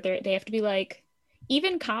lately, where they have to be like,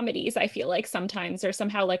 even comedies, I feel like sometimes are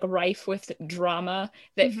somehow like rife with drama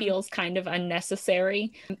that feels kind of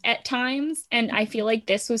unnecessary at times. And I feel like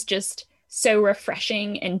this was just so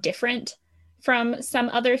refreshing and different from some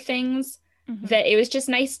other things that it was just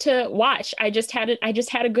nice to watch. I just had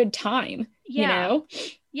a good time, Yeah.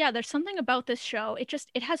 Yeah, there's something about this show.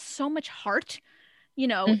 It has so much heart.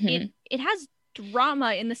 It has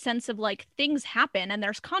drama in the sense of like things happen and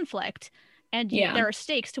there's conflict and there are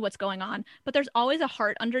stakes to what's going on, but there's always a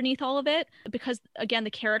heart underneath all of it, because again,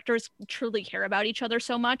 the characters truly care about each other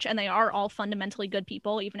so much, and they are all fundamentally good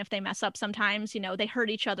people, even if they mess up sometimes. They hurt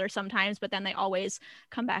each other sometimes, but then they always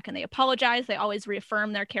come back and they apologize. They always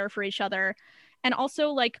reaffirm their care for each other. And also,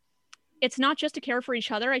 like, it's not just a care for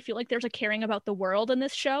each other. I feel like there's a caring about the world in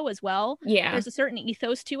this show as well. Yeah. There's a certain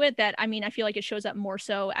ethos to it that, I mean, I feel like it shows up more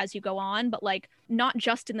so as you go on, but like not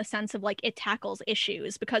just in the sense of like it tackles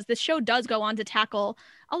issues, because this show does go on to tackle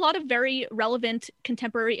a lot of very relevant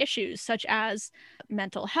contemporary issues, such as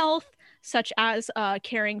mental health, such as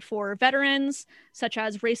caring for veterans, such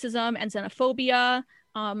as racism and xenophobia,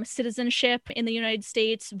 citizenship in the United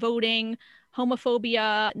States, voting,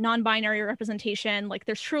 homophobia, non-binary representation. Like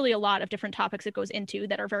there's truly a lot of different topics it goes into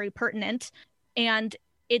that are very pertinent. And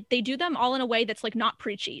they do them all in a way that's like not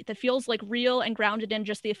preachy, that feels like real and grounded in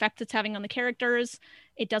just the effect it's having on the characters.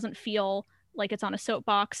 It doesn't feel like it's on a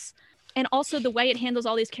soapbox. And also the way it handles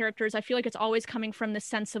all these characters, I feel like it's always coming from this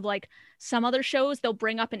sense of like some other shows, they'll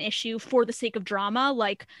bring up an issue for the sake of drama,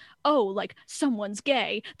 like, oh, like someone's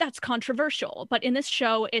gay, that's controversial. But in this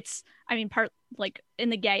show, it's, I mean, part like in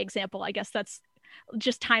the gay example, I guess that's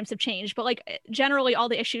just times have changed. But like generally all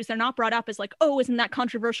the issues, they're not brought up as like, oh, isn't that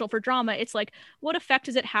controversial for drama? It's like, what effect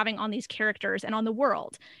is it having on these characters and on the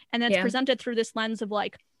world? And then it's presented through this lens of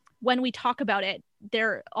like, when we talk about it,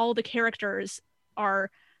 all the characters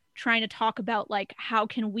are trying to talk about like how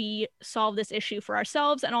can we solve this issue for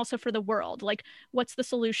ourselves and also for the world, like what's the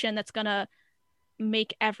solution that's gonna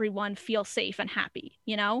make everyone feel safe and happy.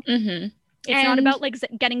 It's not about like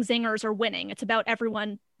getting zingers or winning, it's about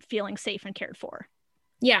everyone feeling safe and cared for.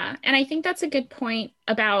 Yeah, and I think that's a good point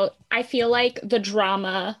about, I feel like the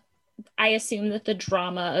drama, I assume that the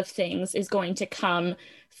drama of things is going to come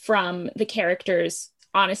from the characters.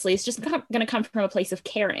 Honestly, it's just going to come from a place of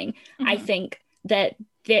caring. I think that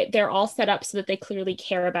they're all set up so that they clearly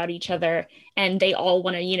care about each other and they all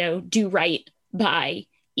want to, do right by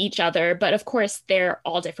each other. But of course, they're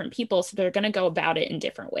all different people, so they're going to go about it in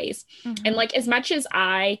different ways. And like, as much as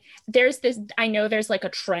I know there's like a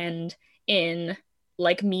trend in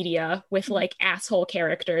like media with like asshole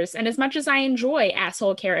characters. And as much as I enjoy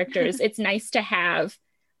asshole characters, it's nice to have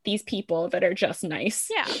these people that are just nice.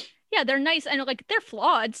 Yeah, they're nice and like they're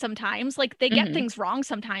flawed sometimes. Like they get things wrong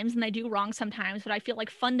sometimes and they do wrong sometimes, but I feel like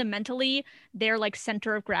fundamentally their like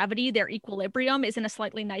center of gravity, their equilibrium is in a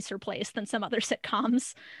slightly nicer place than some other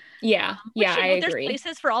sitcoms. Yeah. I agree. There's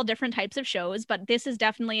places for all different types of shows, but this is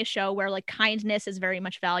definitely a show where like kindness is very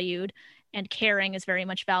much valued and caring is very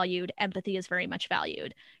much valued. Empathy is very much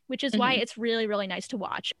valued, which is why Mhm. it's really, really nice to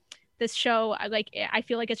watch. This show, I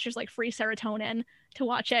feel like it's just like free serotonin to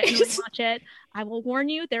watch it and rewatch it. I will warn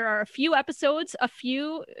you, there are a few episodes, a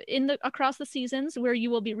few in the across the seasons where you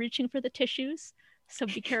will be reaching for the tissues. So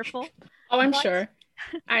be careful. Oh, I'm But sure.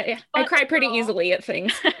 I but cry pretty overall, easily at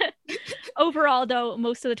things. overall, though,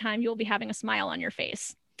 most of the time you'll be having a smile on your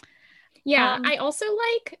face. Yeah, I also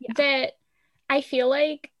like Yeah. that. I feel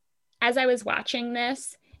like as I was watching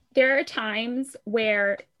this, there are times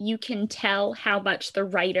where you can tell how much the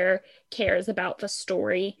writer cares about the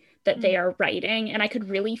story that they are writing, and I could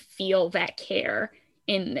really feel that care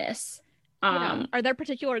in this. Yeah. Are there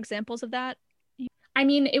particular examples of that? I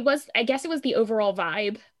mean, I guess it was the overall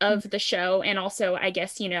vibe of the show. And also, I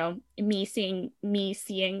guess, me seeing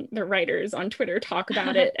the writers on Twitter talk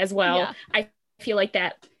about it as well. Yeah. I feel like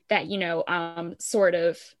that, sort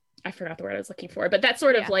of, I forgot the word I was looking for, but that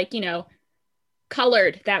sort of Yeah. like,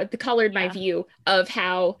 colored my Yeah. view of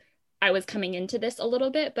how I was coming into this a little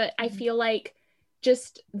bit. But I feel like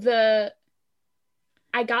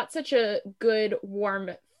I got such a good,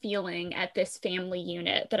 warm feeling at this family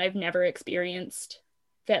unit that I've never experienced.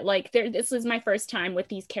 That like this is my first time with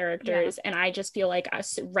these characters, and I just feel like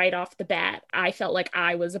right off the bat, I felt like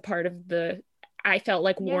I was a part of I felt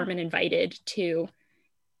like warm and invited to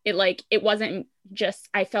it. Like it wasn't just,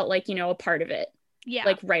 I felt like, a part of it. Yeah.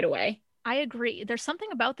 Like right away. I agree. There's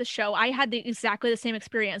something about the show. I had exactly the same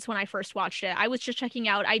experience when I first watched it. I was just checking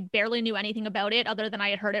out. I barely knew anything about it other than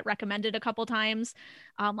I had heard it recommended a couple times.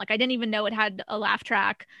 Like I didn't even know it had a laugh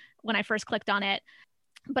track when I first clicked on it.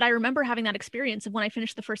 But I remember having that experience of when I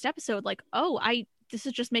finished the first episode, like, oh, this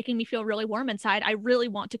is just making me feel really warm inside. I really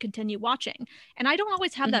want to continue watching. And I don't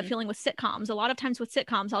always have that feeling with sitcoms. A lot of times with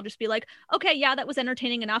sitcoms, I'll just be like, okay, yeah, that was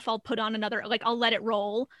entertaining enough. I'll put on another, like, I'll let it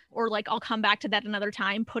roll, or like, I'll come back to that another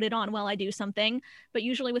time, put it on while I do something. But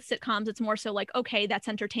usually with sitcoms, it's more so like, okay, that's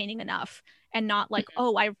entertaining enough, and not like,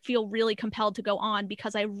 oh, I feel really compelled to go on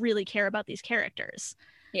because I really care about these characters.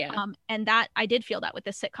 Yeah. And that I did feel that with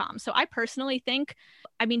this sitcom. So I personally think,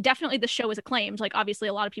 I mean, definitely the show is acclaimed. Like obviously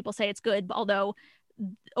a lot of people say it's good, but although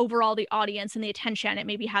overall the audience and the attention, it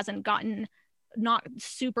maybe hasn't gotten, not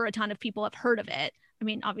super a ton of people have heard of it. I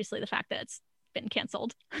mean, obviously the fact that it's been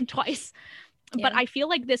canceled twice. Yeah. But I feel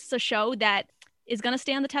like this is a show that is going to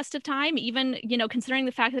stand the test of time, even, considering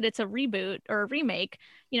the fact that it's a reboot or a remake.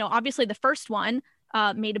 Obviously the first one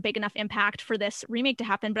made a big enough impact for this remake to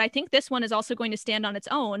happen, but I think this one is also going to stand on its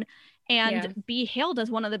own and be hailed as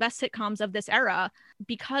one of the best sitcoms of this era,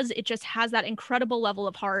 because it just has that incredible level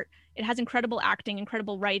of heart. It has incredible acting,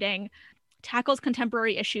 incredible writing, tackles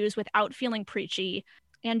contemporary issues without feeling preachy.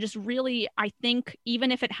 And just really, I think,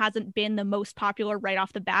 even if it hasn't been the most popular right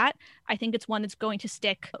off the bat, I think it's one that's going to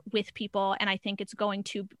stick with people. And I think it's going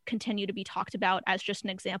to continue to be talked about as just an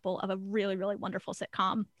example of a really, really wonderful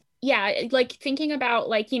sitcom. Yeah, like thinking about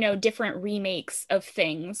like, different remakes of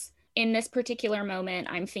things. In this particular moment,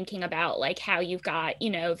 I'm thinking about like how you've got,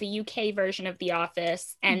 the UK version of The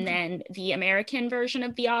Office and then the American version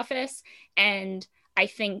of The Office. And I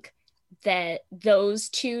think that those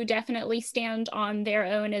two definitely stand on their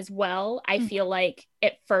own as well. I feel like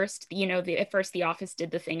at first, The Office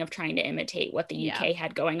did the thing of trying to imitate what the UK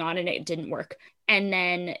had going on, and it didn't work. And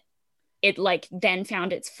then it like then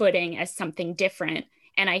found its footing as something different.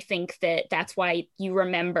 And I think that that's why you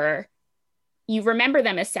remember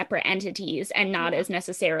them as separate entities and not as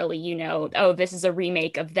necessarily, oh, this is a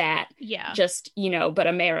remake of that. Yeah. Just, but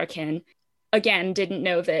American. Again, didn't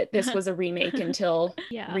know that this was a remake until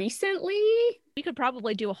recently. We could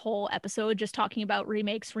probably do a whole episode just talking about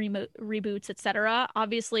remakes, reboots, etc.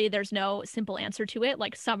 Obviously, there's no simple answer to it.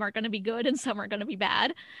 Like some are going to be good and some are going to be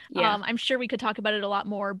bad. Yeah. I'm sure we could talk about it a lot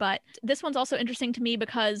more, but this one's also interesting to me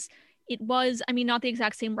because it was, I mean, not the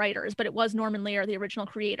exact same writers, but it was Norman Lear, the original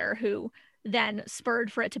creator, who then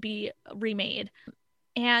spurred for it to be remade.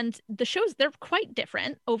 And the shows, they're quite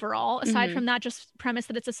different overall, aside from that just premise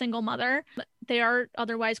that it's a single mother. They are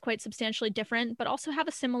otherwise quite substantially different, but also have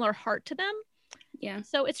a similar heart to them. Yeah.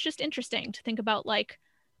 So it's just interesting to think about, like,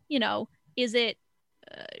 is it,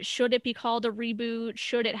 should it be called a reboot?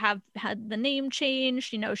 Should it have had the name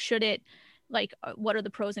changed? Should it, like, what are the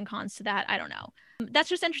pros and cons to that? I don't know. That's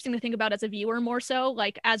just interesting to think about as a viewer more so.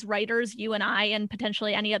 Like as writers, you and I, and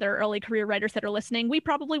potentially any other early career writers that are listening, we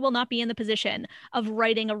probably will not be in the position of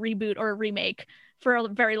writing a reboot or a remake for a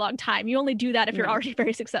very long time. You only do that if you're already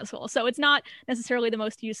very successful. So it's not necessarily the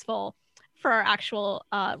most useful for our actual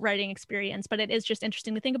writing experience, but it is just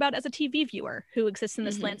interesting to think about as a TV viewer who exists in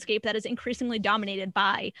this landscape that is increasingly dominated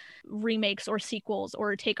by remakes or sequels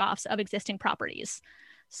or takeoffs of existing properties.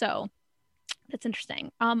 So That's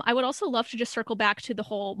interesting. I would also love to just circle back to the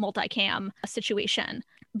whole multicam situation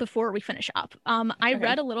before we finish up. I Okay.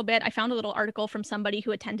 read a little bit. I found a little article from somebody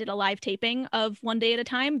who attended a live taping of One Day at a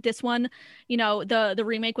Time. This one, the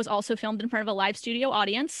remake was also filmed in front of a live studio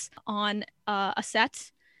audience on a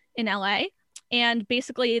set in LA. And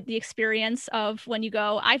basically, the experience of when you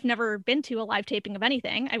go, I've never been to a live taping of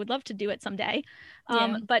anything. I would love to do it someday.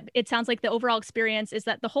 Yeah. But it sounds like the overall experience is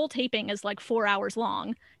that the whole taping is like 4 hours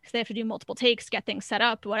long because they have to do multiple takes, get things set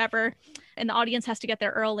up, whatever. And the audience has to get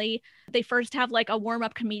there early. They first have like a warm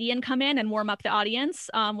up comedian come in and warm up the audience,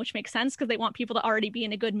 which makes sense because they want people to already be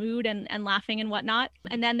in a good mood and laughing and whatnot.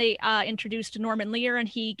 And then they introduced Norman Lear, and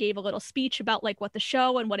he gave a little speech about like what the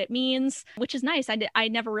show and what it means, which is nice. I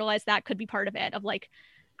never realized that could be part of it, of like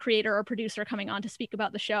creator or producer coming on to speak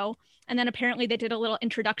about the show. And then apparently they did a little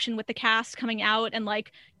introduction with the cast coming out and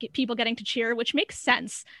like people getting to cheer, which makes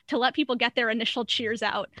sense to let people get their initial cheers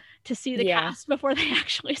out to see the cast before they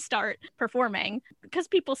actually start performing, because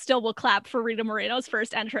people still will clap for Rita Moreno's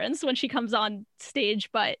first entrance when she comes on stage,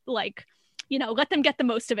 but like, let them get the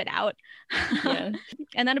most of it out. Yeah.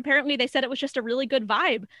 And then apparently they said it was just a really good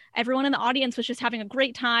vibe. Everyone in the audience was just having a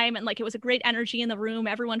great time, and like it was a great energy in the room,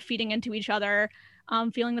 everyone feeding into each other,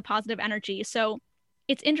 feeling the positive energy. So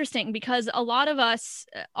it's interesting because a lot of us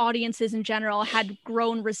audiences in general had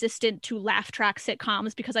grown resistant to laugh track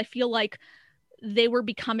sitcoms because I feel like they were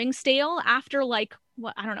becoming stale after like,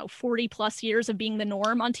 what, I don't know, 40 plus years of being the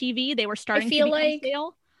norm on TV. They were starting to become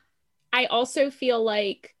stale. I also feel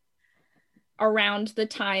like around the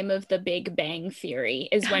time of the Big Bang Theory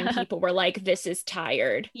is when people were like, this is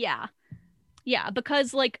tired. Yeah. Yeah,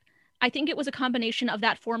 because like I think it was a combination of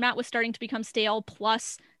that format was starting to become stale,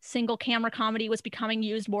 plus single camera comedy was becoming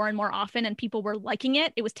used more and more often and people were liking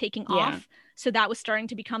it. It was taking off. So that was starting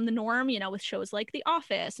to become the norm, with shows like The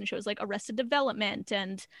Office and shows like Arrested Development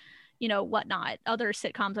and, whatnot, other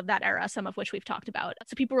sitcoms of that era, some of which we've talked about.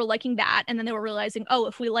 So people were liking that. And then they were realizing, oh,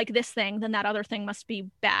 if we like this thing, then that other thing must be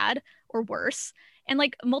bad or worse. And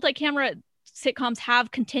like multi-camera sitcoms have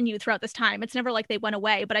continued throughout this time. It's never like they went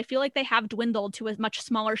away, but I feel like they have dwindled to a much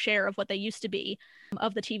smaller share of what they used to be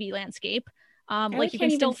of the TV landscape. Like you can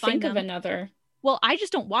still think of another. Well, I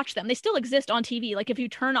just don't watch them. They still exist on TV. Like if you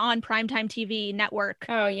turn on primetime TV network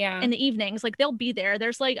in the evenings, like they'll be there.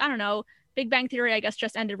 There's like, I don't know, Big Bang Theory, I guess,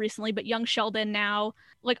 just ended recently, but Young Sheldon now,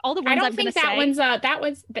 like all the ones I don't think that one's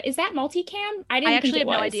is that multicam? I actually have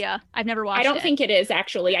no idea. I've never watched it. I don't think it is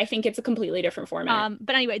actually. I think it's a completely different format.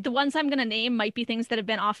 But anyway, the ones I'm gonna name might be things that have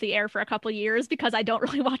been off the air for a couple of years because I don't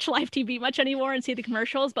really watch live TV much anymore and see the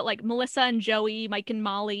commercials. But like Melissa and Joey, Mike and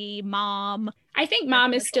Molly, Mom. I think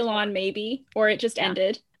Mom is still on, maybe, or it just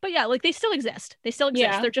ended. But yeah, like they still exist.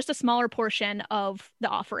 They're just a smaller portion of the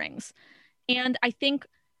offerings, and I think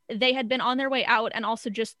they had been on their way out, and also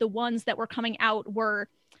just the ones that were coming out were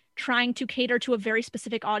trying to cater to a very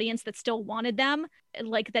specific audience that still wanted them,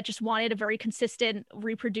 like that just wanted a very consistent,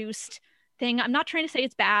 reproduced thing. I'm not trying to say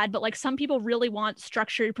it's bad, but like some people really want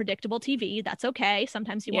structured, predictable TV. That's okay.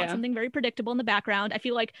 Sometimes you want something very predictable in the background. I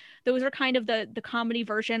feel like those are kind of the comedy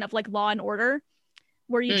version of like Law and Order,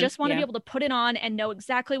 where you just want to be able to put it on and know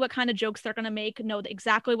exactly what kind of jokes they're going to make, know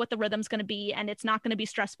exactly what the rhythm's going to be, and it's not going to be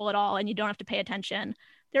stressful at all, and you don't have to pay attention.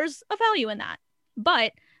 There's a value in that.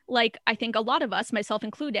 But like, I think a lot of us, myself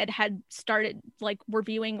included, had started like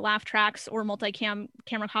reviewing laugh tracks or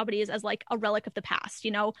multi-camera comedies as like a relic of the past,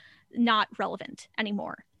 not relevant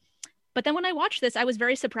anymore. But then when I watched this, I was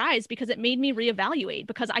very surprised because it made me reevaluate,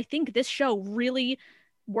 because I think this show really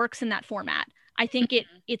works in that format. I think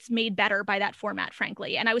it's made better by that format,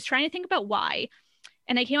 frankly. And I was trying to think about why.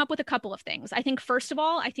 And I came up with a couple of things. I think, first of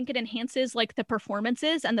all, I think it enhances like the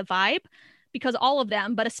performances and the vibe, because all of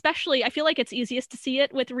them, but especially I feel like it's easiest to see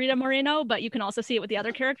it with Rita Moreno, but you can also see it with the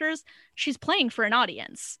other characters. She's playing for an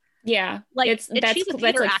audience. Yeah. Like that's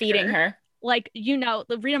like feeding her. Like,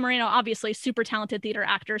 Rita Moreno, obviously super talented theater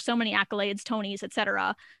actor, so many accolades, Tonys,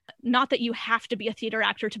 etc. Not that you have to be a theater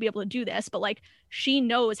actor to be able to do this, but like she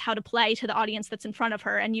knows how to play to the audience that's in front of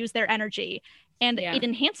her and use their energy. And it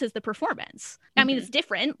enhances the performance. I mean, it's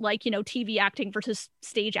different, like, TV acting versus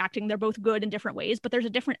stage acting. They're both good in different ways, but there's a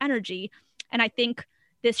different energy. And I think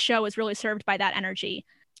this show is really served by that energy.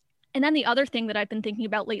 And then the other thing that I've been thinking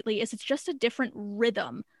about lately is it's just a different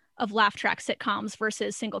rhythm of laugh track sitcoms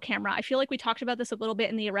versus single camera. I feel like we talked about this a little bit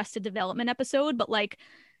in the Arrested Development episode, but like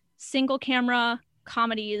single camera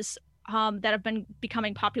comedies that have been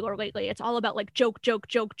becoming popular lately, it's all about like joke,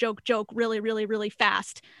 really, really, really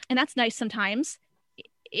fast. And that's nice sometimes.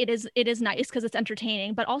 It is nice because it's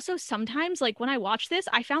entertaining, but also sometimes, like when I watch this,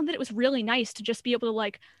 I found that it was really nice to just be able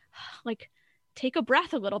to like take a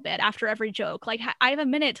breath a little bit after every joke. Like I have a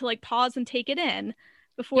minute to like pause and take it in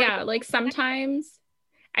before. Yeah, like sometimes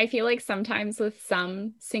I feel like sometimes with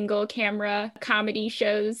some single camera comedy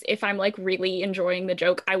shows, if I'm like really enjoying the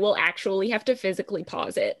joke, I will actually have to physically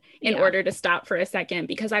pause it in order to stop for a second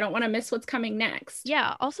because I don't want to miss what's coming next.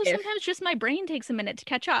 Yeah. Also, sometimes just my brain takes a minute to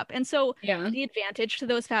catch up. And so the advantage to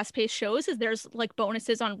those fast-paced shows is there's like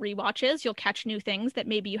bonuses on rewatches. You'll catch new things that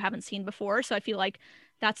maybe you haven't seen before. So I feel like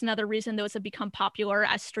that's another reason those have become popular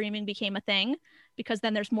as streaming became a thing, because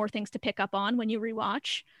then there's more things to pick up on when you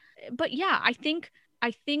rewatch. But yeah, I think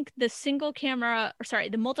the single camera, or sorry,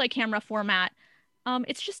 the multi-camera format,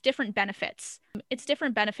 it's just different benefits. It's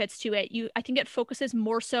different benefits to it. I think it focuses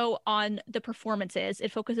more so on the performances.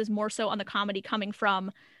 It focuses more so on the comedy coming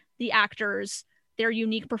from the actors, their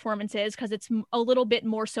unique performances, because it's a little bit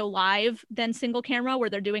more so live than single camera,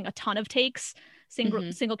 where they're doing a ton of takes.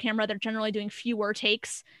 Single camera, they're generally doing fewer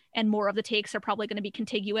takes, and more of the takes are probably going to be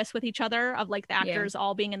contiguous with each other, of like the actors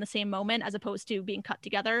all being in the same moment as opposed to being cut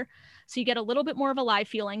together. So you get a little bit more of a live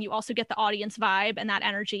feeling. You also get the audience vibe and that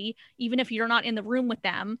energy, even if you're not in the room with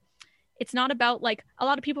them. It's not about like, a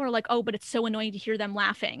lot of people are like, oh, but it's so annoying to hear them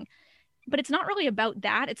laughing. But it's not really about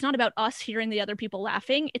that. It's not about us hearing the other people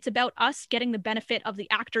laughing. It's about us getting the benefit of the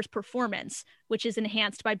actor's performance, which is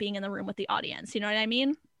enhanced by being in the room with the audience. You know what I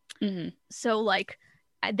mean? So like,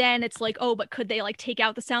 then it's like, oh, but could they like take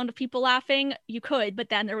out the sound of people laughing? You could, but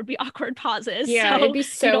then there would be awkward pauses. Yeah, so it'd be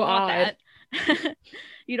so odd.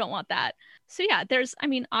 You don't want that. So yeah,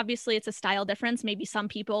 obviously it's a style difference. Maybe some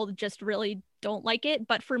people just really don't like it,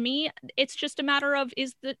 but for me, it's just a matter of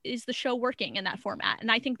is the show working in that format?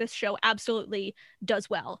 And I think this show absolutely does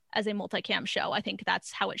well as a multicam show. I think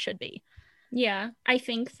that's how it should be. Yeah, I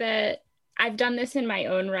think that I've done this in my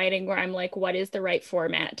own writing where I'm like, what is the right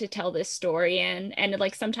format to tell this story in? And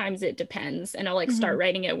like sometimes it depends, and I'll like start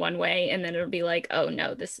writing it one way and then it'll be like, oh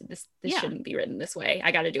no, this shouldn't be written this way.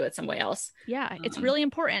 I got to do it some way else. Yeah, it's really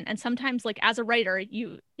important. And sometimes like as a writer,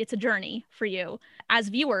 it's a journey for you. As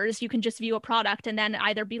viewers, you can just view a product and then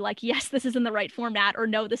either be like, yes, this is in the right format, or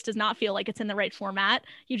no, this does not feel like it's in the right format.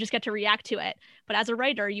 You just get to react to it. But as a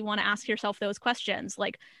writer, you want to ask yourself those questions,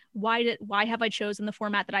 like, why have I chosen the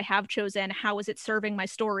format that I have chosen? How is it serving my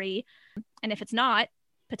story? And if it's not,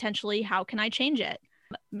 potentially, how can I change it?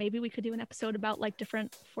 Maybe we could do an episode about like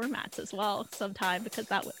different formats as well sometime, because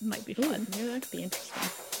that might be fun. Ooh, that could be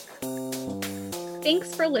interesting.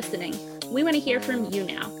 Thanks for listening. We want to hear from you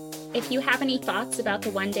now. If you have any thoughts about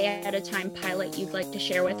the One Day at a Time pilot you'd like to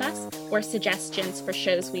share with us, or suggestions for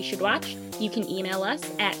shows we should watch, you can email us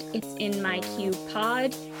at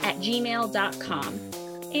itsinmycubepod@gmail.com.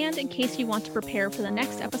 And in case you want to prepare for the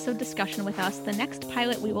next episode discussion with us, the next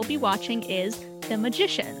pilot we will be watching is The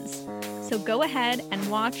Magicians. So go ahead and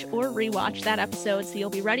watch or rewatch that episode so you'll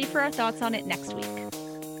be ready for our thoughts on it next week.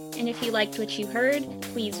 And if you liked what you heard,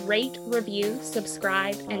 please rate, review,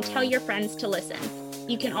 subscribe, and tell your friends to listen.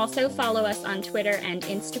 You can also follow us on Twitter and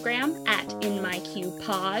Instagram at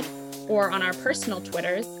InMyQPod, or on our personal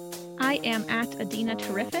Twitters. I am at Adina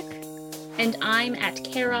Terrific. And I'm at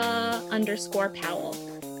Kara_Powell.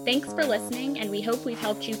 Thanks for listening, and we hope we've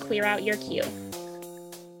helped you clear out your queue.